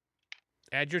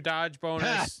 Add your dodge Ha,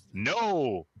 bonus.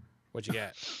 no. What'd you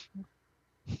get?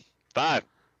 5.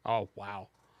 Oh, wow.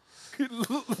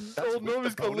 Old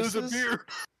Nova's gonna lose a bonuses? beer.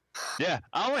 Yeah,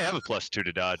 I only have a +2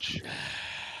 to dodge.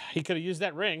 He could have used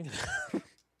that ring.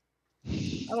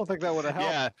 I don't think that would have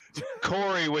helped. Yeah,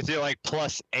 Corey with your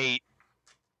 +8.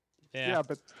 Yeah,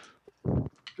 but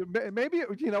maybe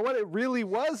you know what? It really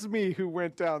was me who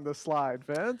went down the slide,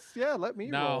 Vince. Yeah, let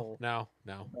me roll. No.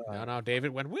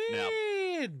 David went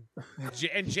wee,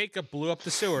 and Jacob blew up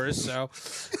the sewers. So,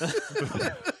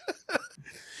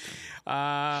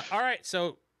 all right.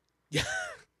 So,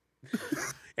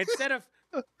 instead of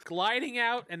gliding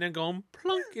out and then going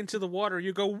plunk into the water,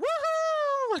 you go woohoo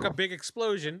like a big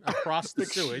explosion across the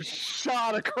sewage.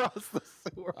 Shot across the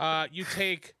sewer. You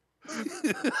take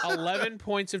 11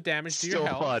 points of damage to your Still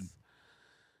health. fun.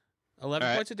 11 All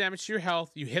right. points of damage to your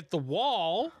health. You hit the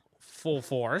wall full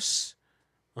force,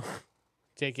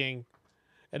 taking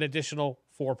an additional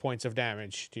 4 points of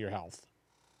damage to your health.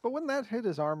 But wouldn't that hit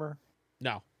his armor?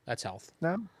 No, that's health.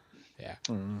 No. Yeah.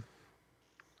 Mm.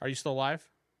 Are you still alive?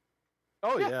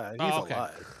 Oh yeah, he's Oh, okay.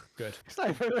 alive. Good.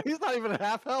 He's not even at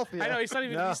half health yet. I know he's not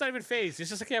even No. he's not even phased. He's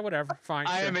just like, yeah, whatever, fine.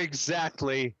 I sure. am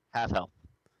exactly half health.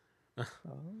 Oh.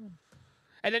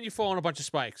 And then you fall on a bunch of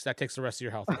spikes. That takes the rest of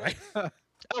your health away.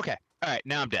 Okay. All right.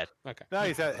 Now I'm dead. Okay. Now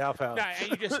he's at half health. No,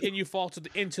 and you fall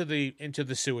into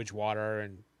the sewage water,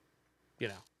 and you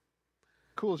know.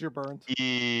 Cools your burns.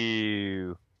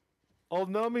 Ew. Old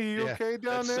Nomi, you Yeah, okay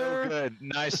down That's there? so good.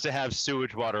 Nice to have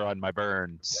sewage water on my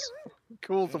burns.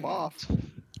 Cools them off.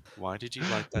 Why did you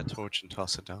light that torch and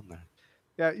toss it down there?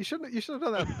 Yeah, you should have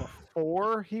done that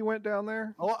before he went down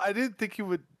there. Oh, I didn't think he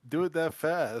would do it that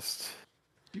fast.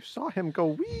 You saw him go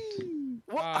wee.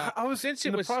 Well, I was since in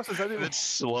it the was- process. I didn't. Let's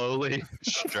slowly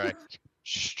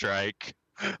strike.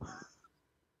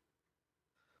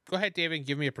 Go ahead, David. And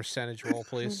give me a percentage roll,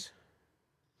 please.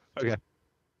 Okay.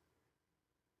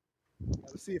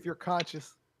 Let's see if you're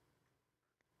conscious.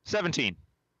 17.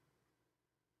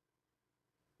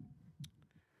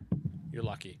 You're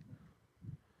lucky.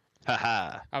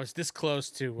 Haha. I was this close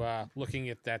to looking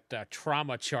at that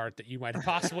trauma chart that you might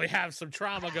possibly have some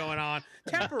trauma going on.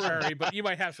 Temporary, but you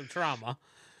might have some trauma.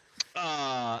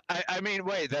 I mean,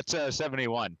 wait, that's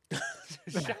 71.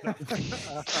 Shut up.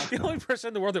 The only person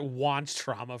in the world that wants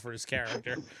trauma for his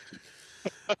character.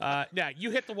 Now, you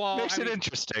hit the wall. Makes I it mean,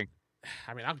 interesting.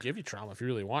 I mean, I'll give you trauma if you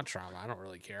really want trauma. I don't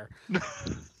really care.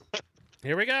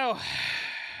 Here we go.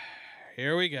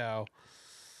 Here we go.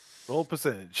 Roll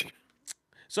percentage.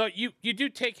 So you do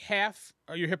take half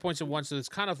of your hit points at once, so it's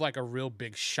kind of like a real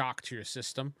big shock to your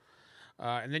system.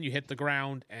 And then you hit the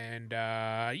ground, and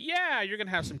yeah, you're going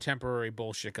to have some temporary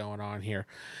bullshit going on here.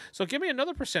 So give me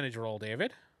another percentage roll,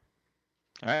 David.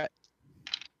 All right.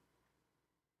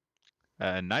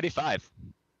 95.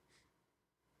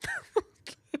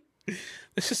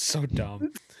 This is so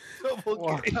dumb.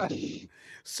 Double game.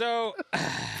 So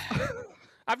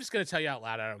I'm just going to tell you out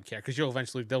loud. I don't care because they'll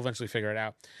eventually figure it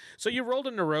out. So you rolled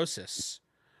a neurosis,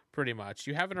 pretty much.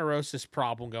 You have a neurosis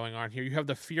problem going on here. You have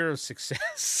the fear of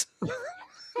success.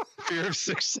 Fear of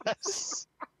success.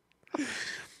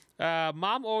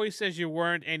 Mom always says you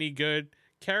weren't any good.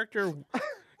 Character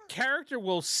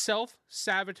will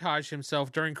self-sabotage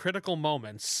himself during critical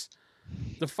moments.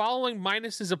 The following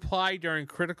minuses apply during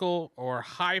critical or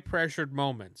high-pressured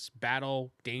moments.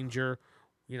 Battle, danger,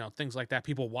 things like that.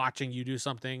 People watching you do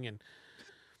something. And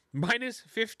minus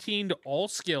 15 to all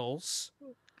skills.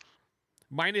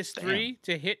 Minus 3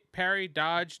 to hit, parry,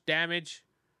 dodge, damage.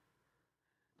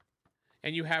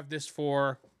 And you have this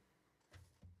for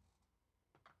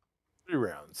 3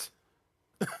 rounds.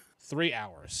 3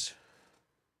 hours.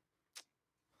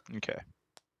 Okay.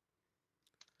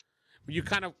 When you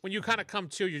kind of come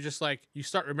to, you're just like, you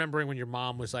start remembering when your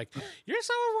mom was like, "You're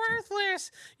so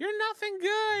worthless. You're nothing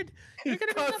good. You're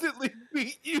gonna be Constantly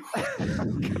beat you.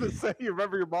 I'm gonna say you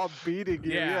remember your mom beating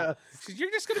you. Yeah.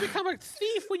 You're just gonna become a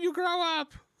thief when you grow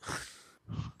up."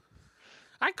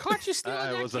 I caught you stealing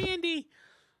I that was a- candy.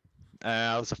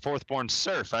 I was a fourth born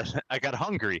serf. I got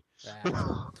hungry.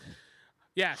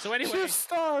 Yeah. So anyway, You're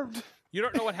starved. you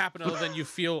don't know what happened other than you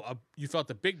felt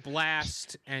a big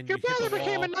blast and Your you hit brother the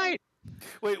became wall. a knight.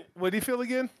 Wait, what do you feel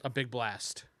again? A big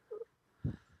blast.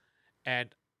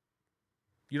 And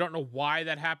you don't know why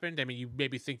that happened. I mean, you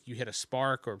maybe think you hit a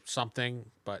spark or something,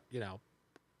 but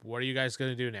what are you guys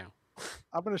gonna do now?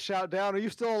 I'm gonna shout down. Are you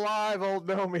still alive, old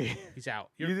Nomi? He's out.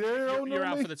 You there, old You're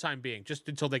out Nomi? for the time being, just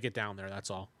until they get down there.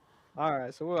 That's all. All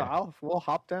right, so we'll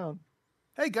hop down.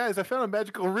 Hey guys, I found a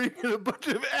magical ring and a bunch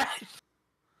of ash.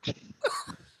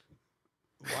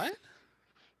 What?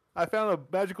 I found a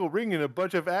magical ring and a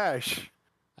bunch of ash.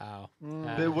 Oh.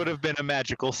 It would have been a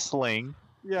magical sling.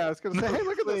 Yeah, I was gonna say, hey,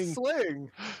 look at this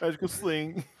sling. Magical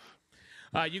sling.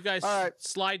 You guys All right.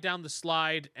 slide down the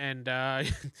slide, and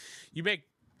you make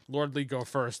Lord Lee go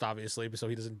first, obviously, so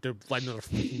he doesn't light another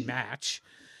freaking match.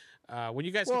 When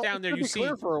you guys Well, get down it there, should you be see,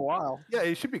 clear for a while. Yeah,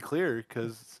 it should be clear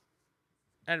because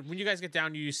and when you guys get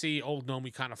down, you see old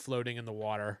Nomi kind of floating in the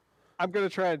water. I'm gonna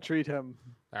try and treat him.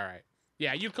 All right.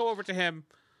 Yeah, you go over to him.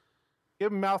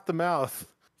 give him mouth to mouth.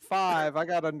 5. I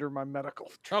got under my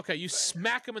medical. Okay, you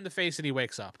smack him in the face, and he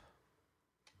wakes up.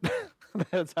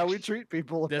 That's how we treat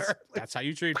people. That's how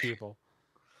you treat people.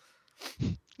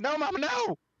 No, Mama,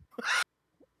 no.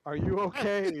 Are you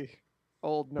okay,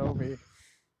 old Nomi?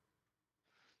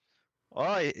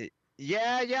 Oh,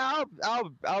 yeah.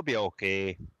 I'll be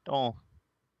okay. Don't.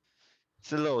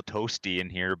 It's a little toasty in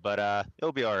here, but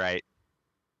it'll be all right.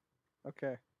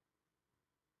 Okay.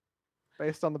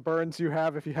 Based on the burns you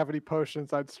have, if you have any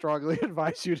potions, I'd strongly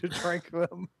advise you to drink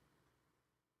them.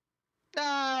 No,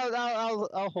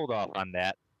 I'll hold off on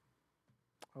that.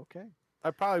 Okay.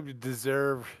 I probably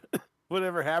deserve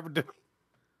whatever happened to me.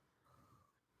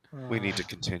 We need to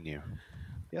continue.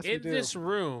 Yes, we In do. this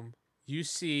room, you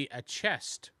see a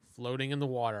chest floating in the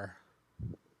water,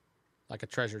 like a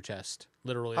treasure chest,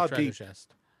 literally a How treasure deep?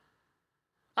 chest.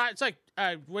 It's like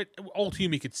what old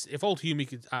Nomi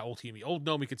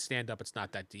could stand up. It's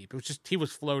not that deep. It was just he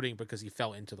was floating because he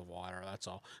fell into the water. That's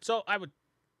all. So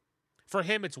for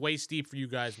him, it's waist deep. For you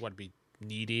guys, would be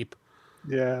knee deep.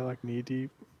 Yeah, like knee deep.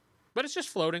 But it's just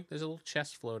floating. There's a little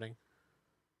chest floating.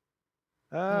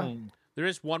 Uh, There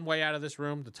is one way out of this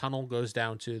room. The tunnel goes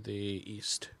down to the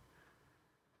east.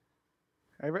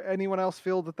 Anyone else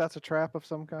feel that that's a trap of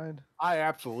some kind? I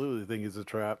absolutely think it's a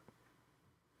trap.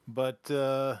 But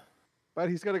But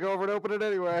he's gonna go over and open it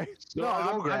anyway. So No, I'll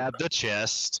I'm- grab the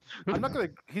chest. I'm not gonna.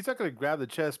 He's not gonna grab the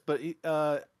chest. But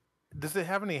does it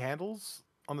have any handles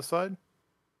on the side?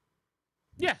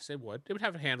 Yes, it would. It would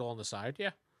have a handle on the side.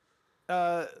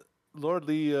 Yeah. Lord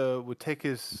Lee would take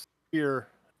his spear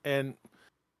and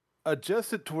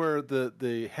adjust it to where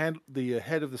the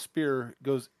head of the spear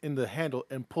goes in the handle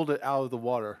and pulled it out of the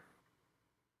water.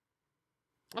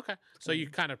 Okay. So you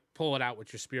kind of pull it out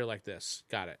with your spear like this.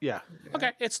 Got it. Yeah.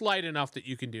 Okay. It's light enough that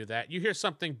you can do that. You hear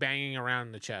something banging around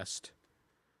in the chest.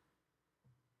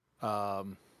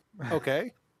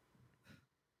 Okay.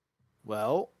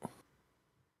 Well,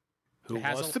 who It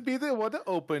has wants a- to be the one to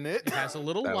open it? It has a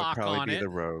little That would lock probably on be it. the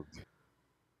rogue.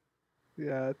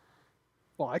 Yeah.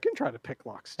 Well, I can try to pick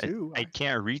locks too. I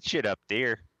can't reach it up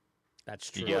there.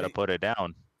 That's You true. gotta put it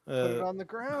down. put it on the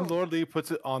ground. Lord Lee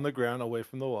puts it on the ground away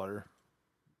from the water.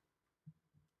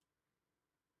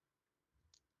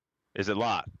 Is it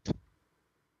locked?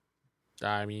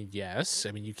 I mean, yes.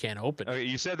 I mean, you can't open it. Okay,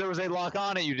 you said there was a lock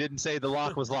on it. You didn't say the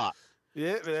lock was locked.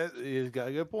 Yeah, he's got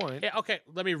a good point. Yeah, okay,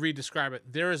 let me re-describe it.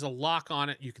 There is a lock on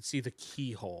it. You can see the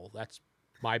keyhole. That's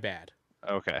my bad.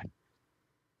 Okay.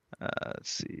 Let's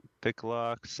see. Pick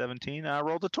lock 17. I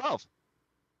rolled a 12.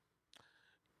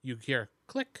 You hear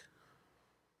click.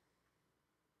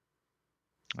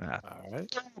 Ah, All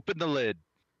right. open the lid.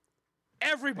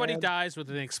 Everybody And dies with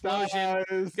an explosion.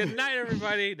 Guys. Good night,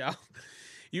 everybody. No.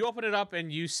 You open it up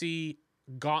and you see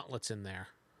gauntlets in there.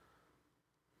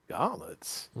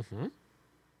 Gauntlets. Mm-hmm.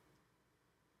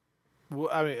 Well,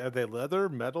 I mean, are they leather,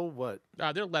 metal, what?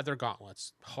 They're leather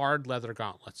gauntlets. Hard leather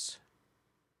gauntlets.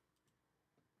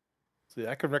 See,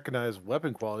 I can recognize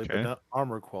weapon quality, Okay. but not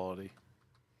armor quality.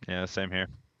 Yeah, same here.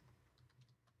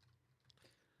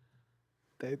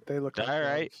 They look All like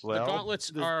right. gloves. Well, the gauntlets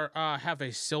this- are have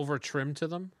a silver trim to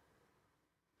them.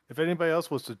 If anybody else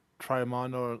wants to try them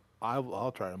on, or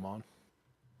I'll try them on.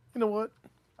 You know what?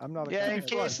 I'm not a yeah, in guy.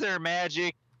 case they're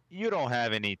magic, you don't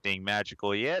have anything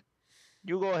magical yet.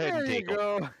 You go ahead There and you take them.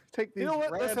 go. Take these You know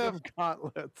what? Let's random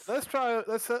gauntlets. Let's try.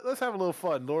 Let's have a little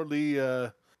fun. Lord Lee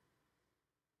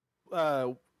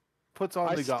puts on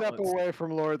I the step gauntlets. away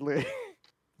from Lord Lee.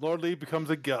 Lord Lee becomes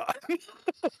a god.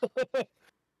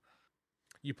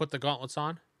 You put the gauntlets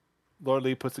on. Lord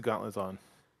Lee puts the gauntlets on.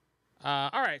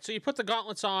 All right, so you put the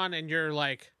gauntlets on, and you're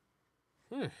like,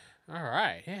 all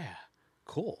right, yeah,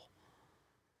 cool.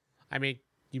 I mean,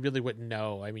 you really wouldn't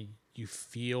know. I mean, you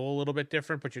feel a little bit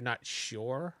different, but you're not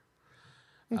sure.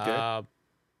 Okay.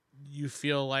 You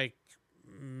feel like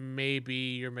maybe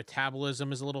your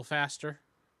metabolism is a little faster.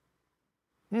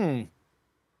 I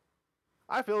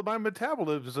feel my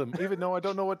metabolism, even though I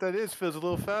don't know what that is, feels a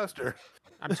little faster.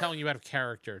 I'm telling you out of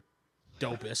character,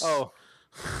 dopus. Oh.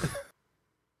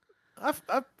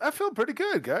 I feel pretty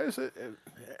good, guys.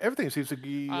 Everything seems to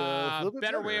be a little bit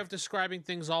better way of describing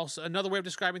things. Also, another way of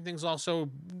describing things. Also,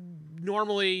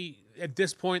 normally at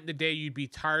this point in the day, you'd be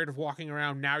tired of walking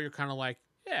around. Now you're kind of like,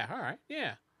 yeah, all right,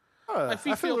 yeah. I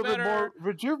feel feel a little bit more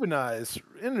better. rejuvenized,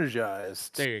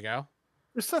 energized, There you go.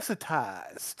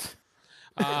 resuscitized.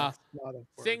 Uh, Not a word.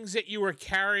 things that you were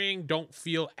carrying don't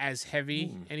feel as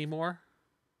heavy anymore.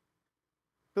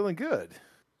 Feeling good.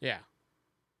 Yeah.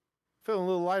 Feeling a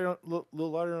little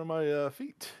lighter on my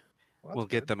feet. Well, We'll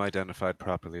that's get good. them identified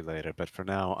properly later, but for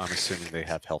now, I'm assuming they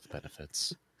have health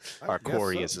benefits. I Our guess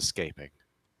quarry so. is escaping.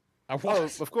 I Oh,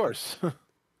 was. of course.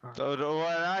 So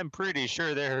I'm pretty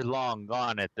sure they're long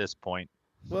gone at this point.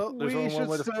 Well, there's We only one should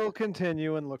way to. still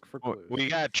continue and look for clues. We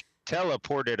got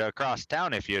teleported across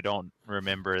town. If you don't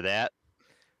remember that.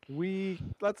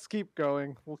 Let's keep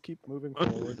going. We'll keep moving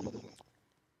forward.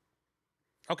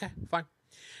 Okay, fine.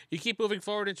 You keep moving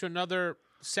forward into another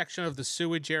section of the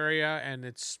sewage area, and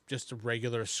it's just a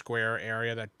regular square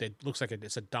area that looks like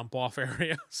it's a dump off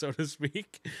area, so to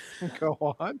speak,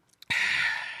 Go on.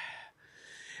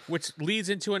 which leads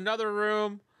into another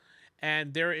room,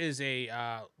 and there is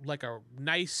a like a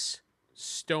nice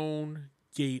stone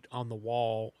gate on the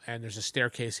wall, and there's a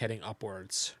staircase heading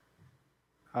upwards.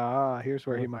 Here's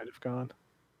where he might have gone.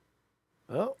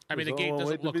 Oh, I mean, the there's gate only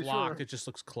one way doesn't to look be locked; sure. it just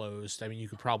looks closed. I mean, you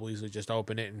could probably easily just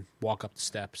open it and walk up the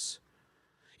steps.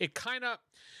 It kind of,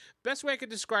 best way I could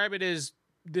describe it is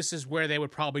this is where they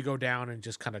would probably go down and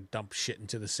just kind of dump shit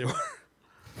into the sewer.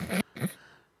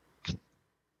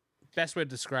 Best way to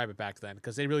describe it back then,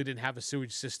 because they really didn't have a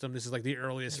sewage system. This is like the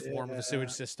earliest form of a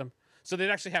sewage system. So they'd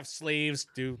actually have slaves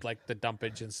do like the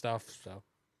dumpage and stuff. So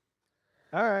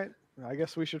All right. I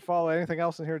guess we should follow anything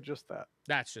else in here, just that.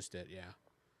 that's just it. Yeah.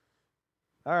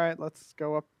 All right, let's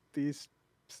go up these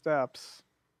steps.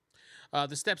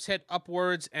 The steps head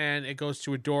upwards, and it goes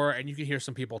to a door, and you can hear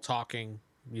some people talking.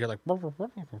 You're like, Do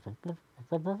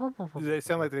they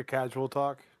sound like they're casual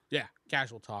talk? yeah,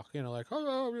 casual talk. You know, like,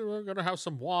 oh, we're gonna have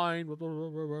some wine.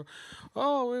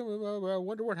 Oh, I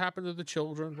wonder what happened to the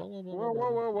children.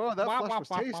 Whoa! That Wah, flesh wah, was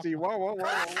wah, wah, tasty. Whoa!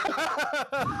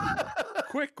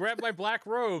 Quick, grab my black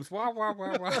robes. Wah, wah,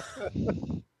 wah, wah.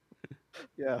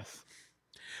 Yes.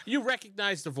 You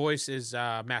recognize the voice is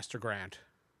Master Grant.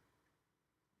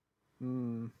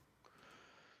 Hmm.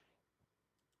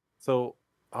 So,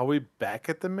 are we back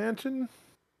at the mansion?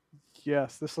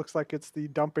 Yes, this looks like it's the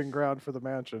dumping ground for the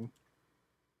mansion.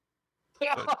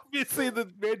 Obviously, the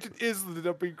mansion is the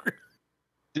dumping ground.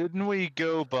 Didn't we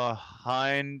go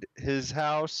behind his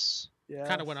house Yeah.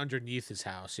 Kind of went underneath his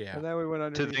house. Yeah. And then we went to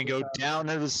underneath. then his go house. down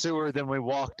to the sewer? Then we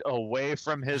walked away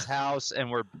from his house and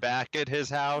we're back at his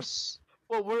house.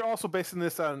 Well, we're also basing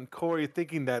this on Corey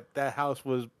thinking that that house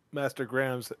was Master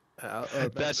Graham's.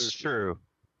 That's Master's- true.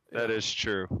 That is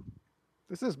true.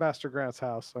 This is Master Grant's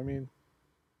house. I mean,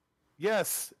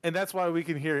 Yes, and that's why we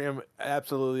can hear him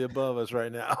absolutely above us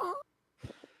right now.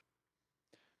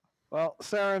 well,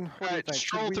 Saren, what All do you right, think?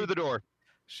 stroll through the door.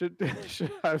 Should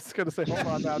I was going to say, hold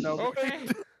on now, no. Okay.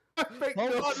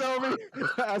 Hold on, Nomi.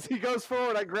 As he goes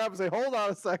forward, I grab and say, hold on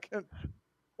a second.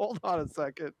 Hold on a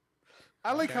second.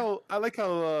 I like Okay.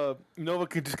 how Nova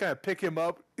can just kind of pick him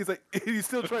up. He's like he's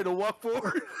still trying to walk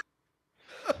forward.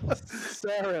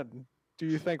 Saren, do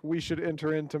you think we should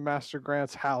enter into Master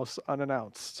Grant's house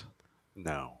unannounced?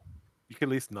 No. You can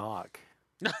at least knock.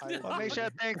 What makes you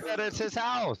think that it's his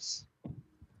house?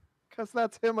 Because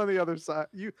that's him on the other side.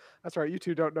 That's right. You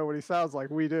two don't know what he sounds like.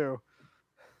 We do.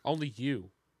 Only you.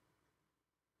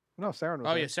 No, Saren was Oh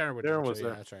there. yeah, Sarah would. Darren know was too,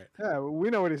 there. Yeah, that's right. Yeah, we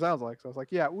know what he sounds like. So I was like,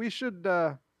 yeah, we should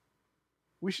go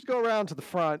around to the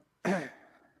front.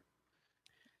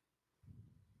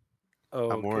 Oh,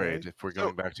 I'm worried if we're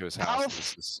going back to his how house.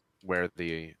 This is where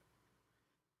the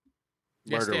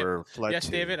Yes, murderer fled Yes,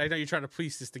 to. David. I know you're trying to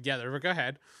piece this together, but go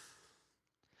ahead.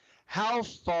 How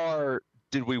far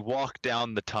did we walk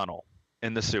down the tunnel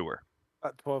in the sewer?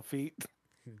 About 12 feet.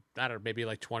 I don't know, maybe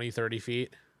like 20, 30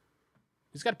 feet.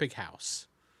 He's got a big house.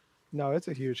 No, it's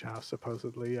a huge house,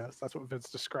 supposedly. Yes, that's what Vince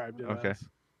described it Okay. as.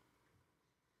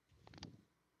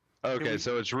 Okay,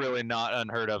 so it's really not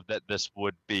unheard of that this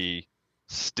would be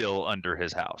still under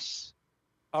his house.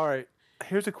 All right.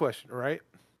 Here's a question, right?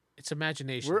 It's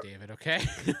imagination, We're- David. Okay.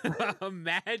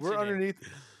 Imagine. We're it. underneath.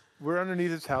 We're underneath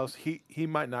his house. He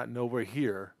might not know we're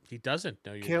here. He doesn't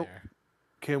know you're Can't- there.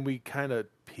 Can we kind of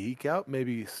peek out?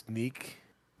 Maybe sneak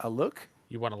a look?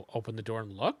 You want to open the door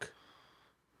and look?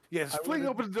 Yes. I Fling would've-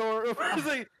 open the door. It's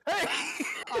like, hey!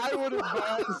 I would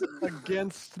advise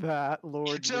against that, Lord.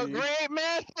 It's a Lee. great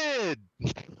method.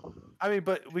 I mean,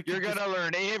 but we. You're could just- gonna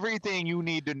learn everything you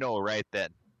need to know right then.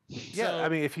 Yeah. So- I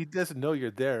mean, if he doesn't know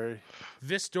you're there,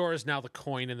 This door is now the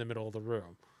coin in the middle of the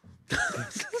room.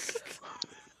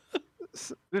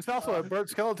 there's also a burnt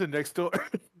skeleton next door.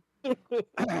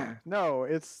 No,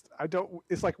 it's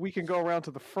like we can go around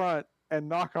to the front and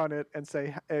knock on it and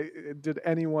say, did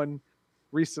anyone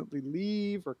recently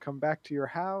leave or come back to your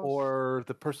house? Or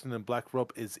the person in black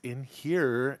robe is in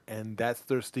here, and that's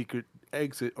their secret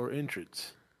exit or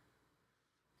entrance.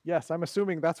 Yes, I'm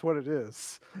assuming that's what it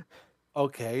is.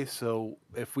 Okay, so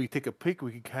if we take a peek,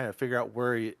 we can kind of figure out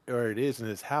where it is in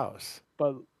his house.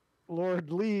 But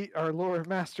Lord Lee or Lord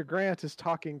Master Grant is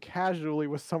talking casually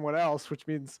with someone else, which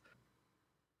means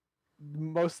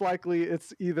most likely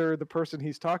it's either the person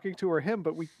he's talking to or him,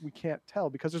 but we can't tell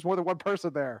because there's more than one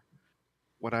person there.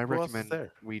 What I Who else is recommend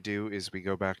there? we do is we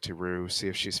go back to Rue, see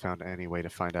if she's found any way to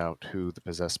find out who the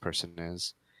possessed person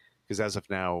is. Because as of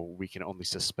now, we can only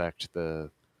suspect the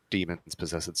demons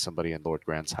possessed somebody in Lord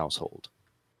Grant's household.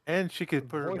 And she could The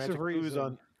put her voice of magic clues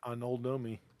reason. on old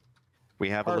Nomi. We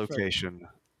have Perfect. a location.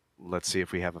 Let's see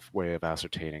if we have a way of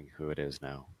ascertaining who it is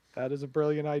now. That is a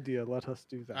brilliant idea. Let us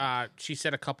do that. She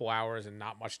said a couple hours and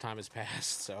not much time has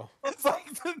passed. So It's like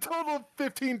the total of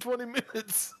 15, 20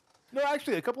 minutes. No,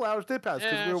 actually, a couple hours did pass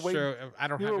because we were waiting. True. I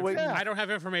don't You have were waiting. I don't have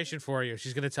information for you.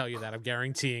 She's going to tell you that. I'm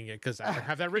guaranteeing it because I don't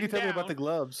have that You written can tell me down. about the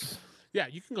gloves. Yeah,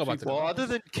 you can go about the Well, gloves. other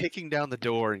than kicking down the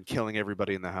door and killing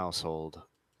everybody in the household,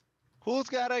 Who's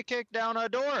got to kick down a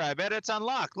door? I bet it's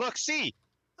unlocked. Look, see.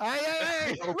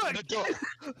 Hey, Open the door.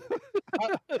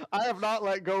 I have not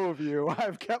let go of you.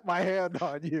 I've kept my hand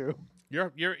on you.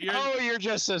 You're Oh, you're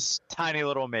just a tiny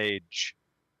little mage.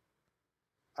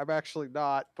 I'm actually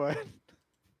not, but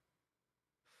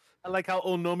I like how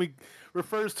Onomi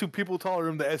refers to people taller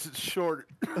than him as it's shorter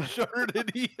than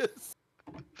he is.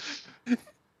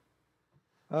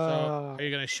 so are you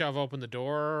going to shove open the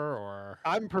door or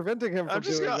I'm preventing him from I'm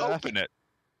just doing gonna that. open it.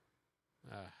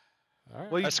 all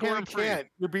right. Well, you I squirm free. can't.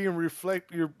 You're being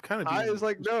You're kind of. I being was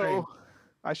like, restrained. no.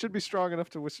 I should be strong enough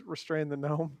to restrain the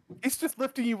gnome. He's just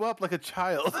lifting you up like a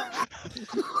child.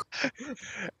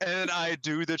 And I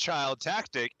do the child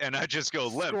tactic, and I just go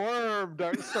limp. Squirm,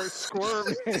 don't start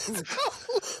squirming.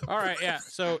 All right, yeah.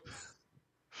 So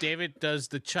David does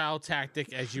the child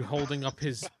tactic as you holding up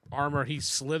his armor. He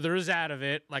slithers out of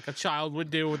it like a child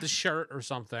would do with a shirt or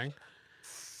something.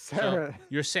 So Sarah,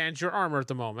 you're sans your armor at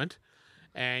the moment,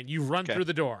 and you run Okay. through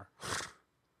the door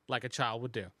like a child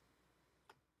would do.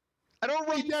 I don't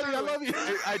run Daddy, through I love it.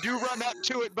 you. I do run up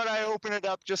to it, but I open it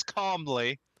up just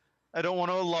calmly. I don't want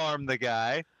to alarm the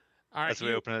guy. All right, As we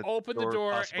you open the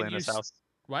door possibly and in you his house.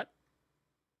 what?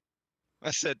 I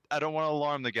said I don't want to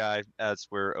alarm the guy as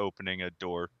we're opening a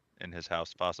door in his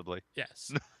house, possibly.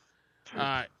 Yes.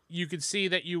 You can see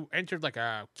that you entered like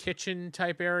a kitchen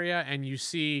type area, and you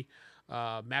see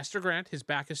Master Grant. His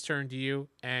back is turned to you,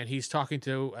 and he's talking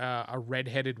to a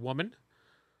red-headed woman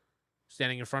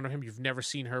standing in front of him. You've never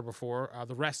seen her before.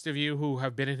 The rest of you who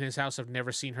have been in his house have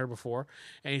never seen her before,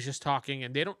 and he's just talking,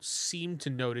 and they don't seem to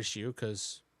notice you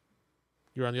because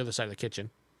you're on the other side of the kitchen.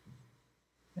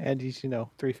 and he's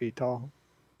 3 feet tall.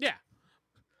 Yeah.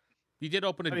 You did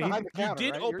open a Behind the counter,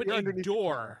 you did right? open You're a underneath the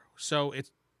door, counter. so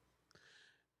it's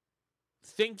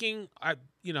thinking.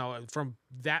 From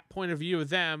that point of view of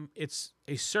them, it's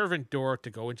a servant door to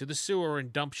go into the sewer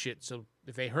and dump shit. So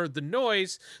if they heard the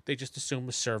noise, they just assumed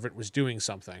the servant was doing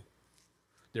something.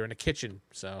 They're in a kitchen,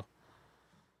 so.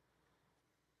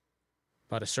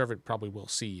 But a servant probably will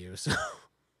see you. So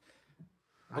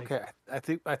Okay, I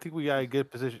think we got a good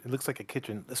position. It looks like a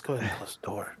kitchen. Let's go ahead and close the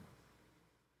door.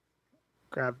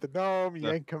 Grab the gnome,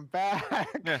 yank him back.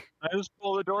 Yeah, I just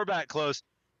pull the door back close.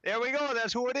 There we go.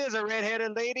 That's who it is, a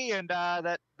red-headed lady, and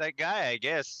that guy. I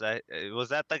guess was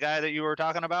that the guy that you were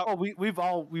talking about? Oh, we've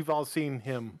all seen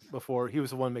him before. He was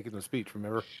the one making the speech.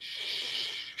 Remember?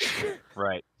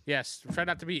 Right. yes, try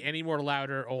not to be any more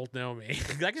louder, old Naomi. I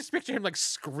can just picture him like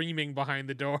screaming behind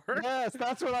the door. Yes,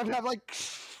 that's what I'm like.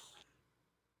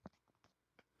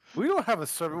 We don't have a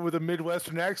servant with a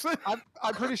Midwestern accent.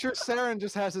 I'm pretty sure Saren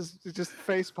just has his just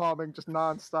face palming just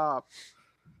nonstop.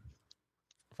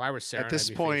 If I were Sarah, this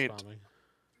I'd be point- face-bombing.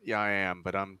 yeah, I am,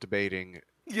 but I'm debating.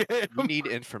 Yeah. We need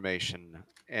information,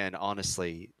 and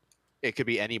honestly, it could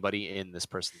be anybody in this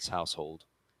person's household.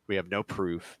 We have no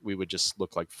proof. We would just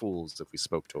look like fools if we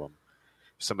spoke to them.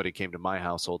 If somebody came to my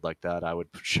household like that, I would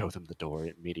show them the door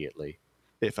immediately,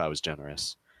 if I was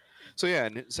generous. So yeah,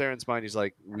 in Saren's mind, he's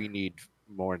like, we need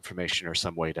more information or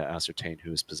some way to ascertain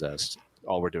who is possessed.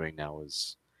 All we're doing now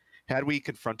is, had we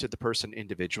confronted the person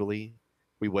individually,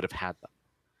 we would have had them.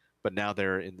 But now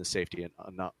they're in the safety and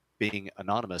not being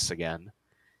anonymous again,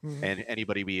 and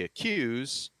anybody we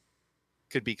accuse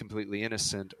could be completely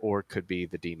innocent or could be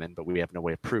the demon, but we have no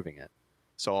way of proving it.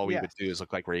 So all we Yes. would do is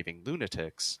look like raving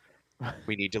lunatics.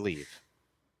 We need to leave.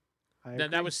 I That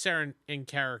agree. was Saren in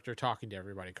character talking to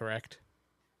everybody, correct?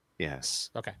 Yes.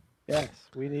 Okay. Yes,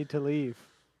 we need to leave.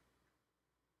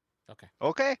 Okay.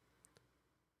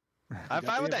 I'm Got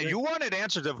fine the with that. answer? You wanted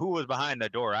answers of who was behind the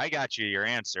door. I got you your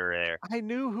answer there. I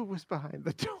knew who was behind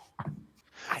the door.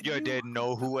 You didn't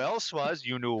know who else was.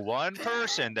 You knew one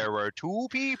person. There were two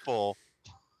people.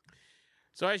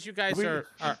 So as you guys We-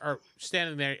 are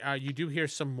standing there, you do hear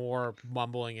some more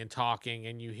mumbling and talking,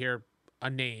 and you hear a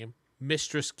name,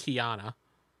 Mistress Kiana,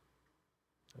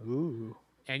 Ooh.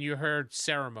 and you heard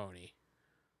Ceremony.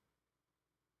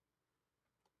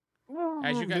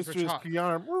 As you guys were Mistress talking,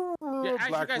 Kiana, yeah, as you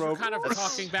black guys robe. were kind of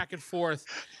talking back and forth,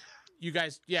 you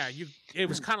guys, it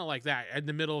was kind of like that. In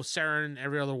the middle of Saren,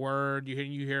 every other word, you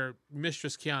hear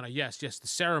Mistress Kiana, yes, the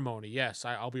ceremony, yes,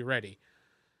 I'll be ready.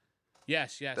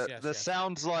 Yes. That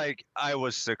sounds like I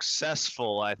was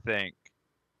successful, I think.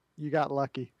 You got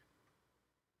lucky.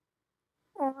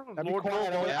 Now be Lord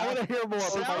quiet. Robo- I want to hear more.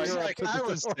 before Sounds you're up like to the I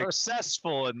was door.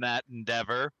 successful in that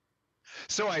endeavor.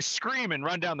 So I scream and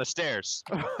run down the stairs.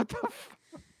 What the f-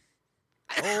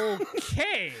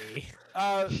 Okay.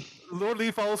 Lord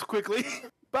Lee follows quickly.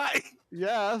 Bye.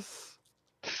 Yes.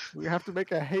 We have to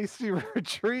make a hasty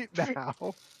retreat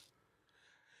now.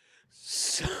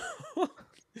 So,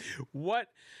 what?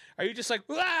 Are you just like,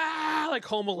 like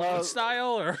Home Alone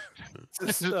style? Or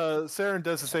Saren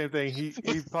does the same thing. He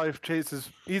probably chases.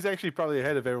 He's actually probably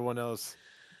ahead of everyone else.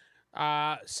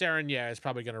 Saren, is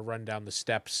probably going to run down the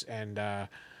steps and, God,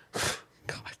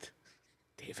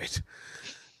 David.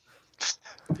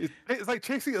 It's like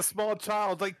chasing a small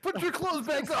child. Like, put your clothes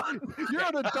back on. You're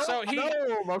an adult. So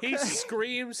okay? he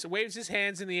screams, waves his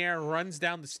hands in the air, runs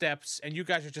down the steps, and you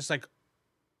guys are just like,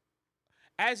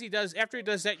 after he does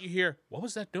that, you hear, what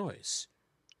was that noise?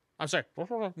 I'm sorry,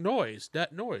 noise.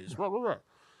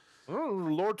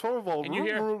 Lord Torvald, And you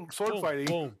hear sword boom, fighting.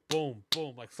 boom, boom,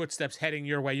 boom, like footsteps heading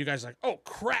your way. You guys are like, oh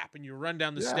crap, and you run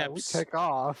down the steps, we take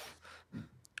off.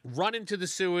 run into the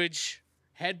sewage,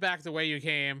 head back the way you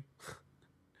came.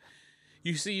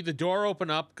 You see the door open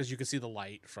up because you can see the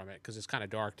light from it because it's kind of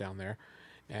dark down there,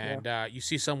 and you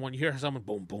hear someone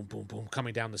boom, boom, boom, boom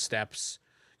coming down the steps.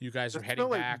 You guys are heading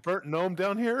smell back. like burnt gnome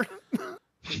down here.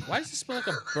 Why does it smell like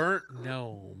a burnt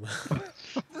gnome?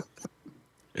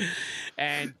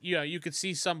 And you could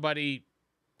see somebody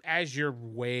as you're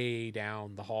way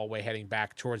down the hallway heading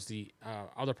back towards the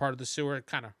other part of the sewer. It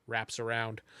kind of wraps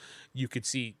around. You could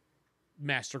see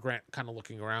Master Grant kind of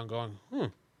looking around going, I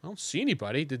don't see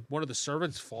anybody. Did one of the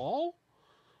servants fall?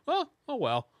 Oh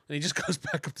well. And he just goes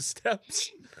back up the steps.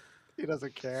 He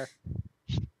doesn't care.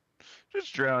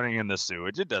 Just drowning in the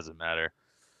sewage. It doesn't matter.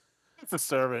 It's a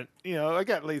servant. I got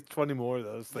at least 20 more of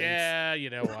those things. Yeah, you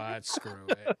know what? Screw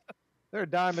it. They're a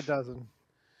dime a dozen.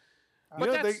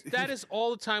 But that is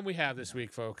all the time we have this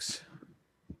week, folks.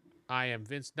 I am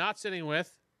Vince, not sitting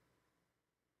with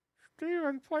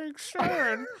Steven playing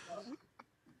Saren.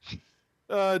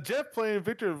 Jeff playing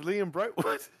Victor of Liam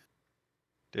Brightwood.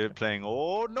 They're playing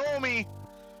Old Nomi.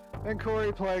 And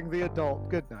Corey playing the adult.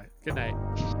 Good night. Good night.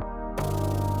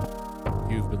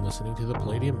 You've been listening to the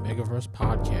Palladium Megaverse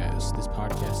podcast. This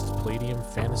podcast is Palladium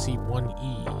Fantasy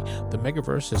 1E. The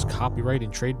Megaverse is copyright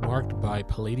and trademarked by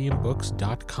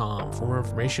PalladiumBooks.com. For more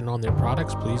information on their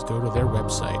products, please go to their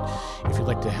website. If you'd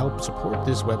like to help support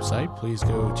this website, please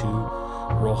go to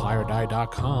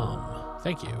RollHigherDie.com.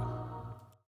 Thank you.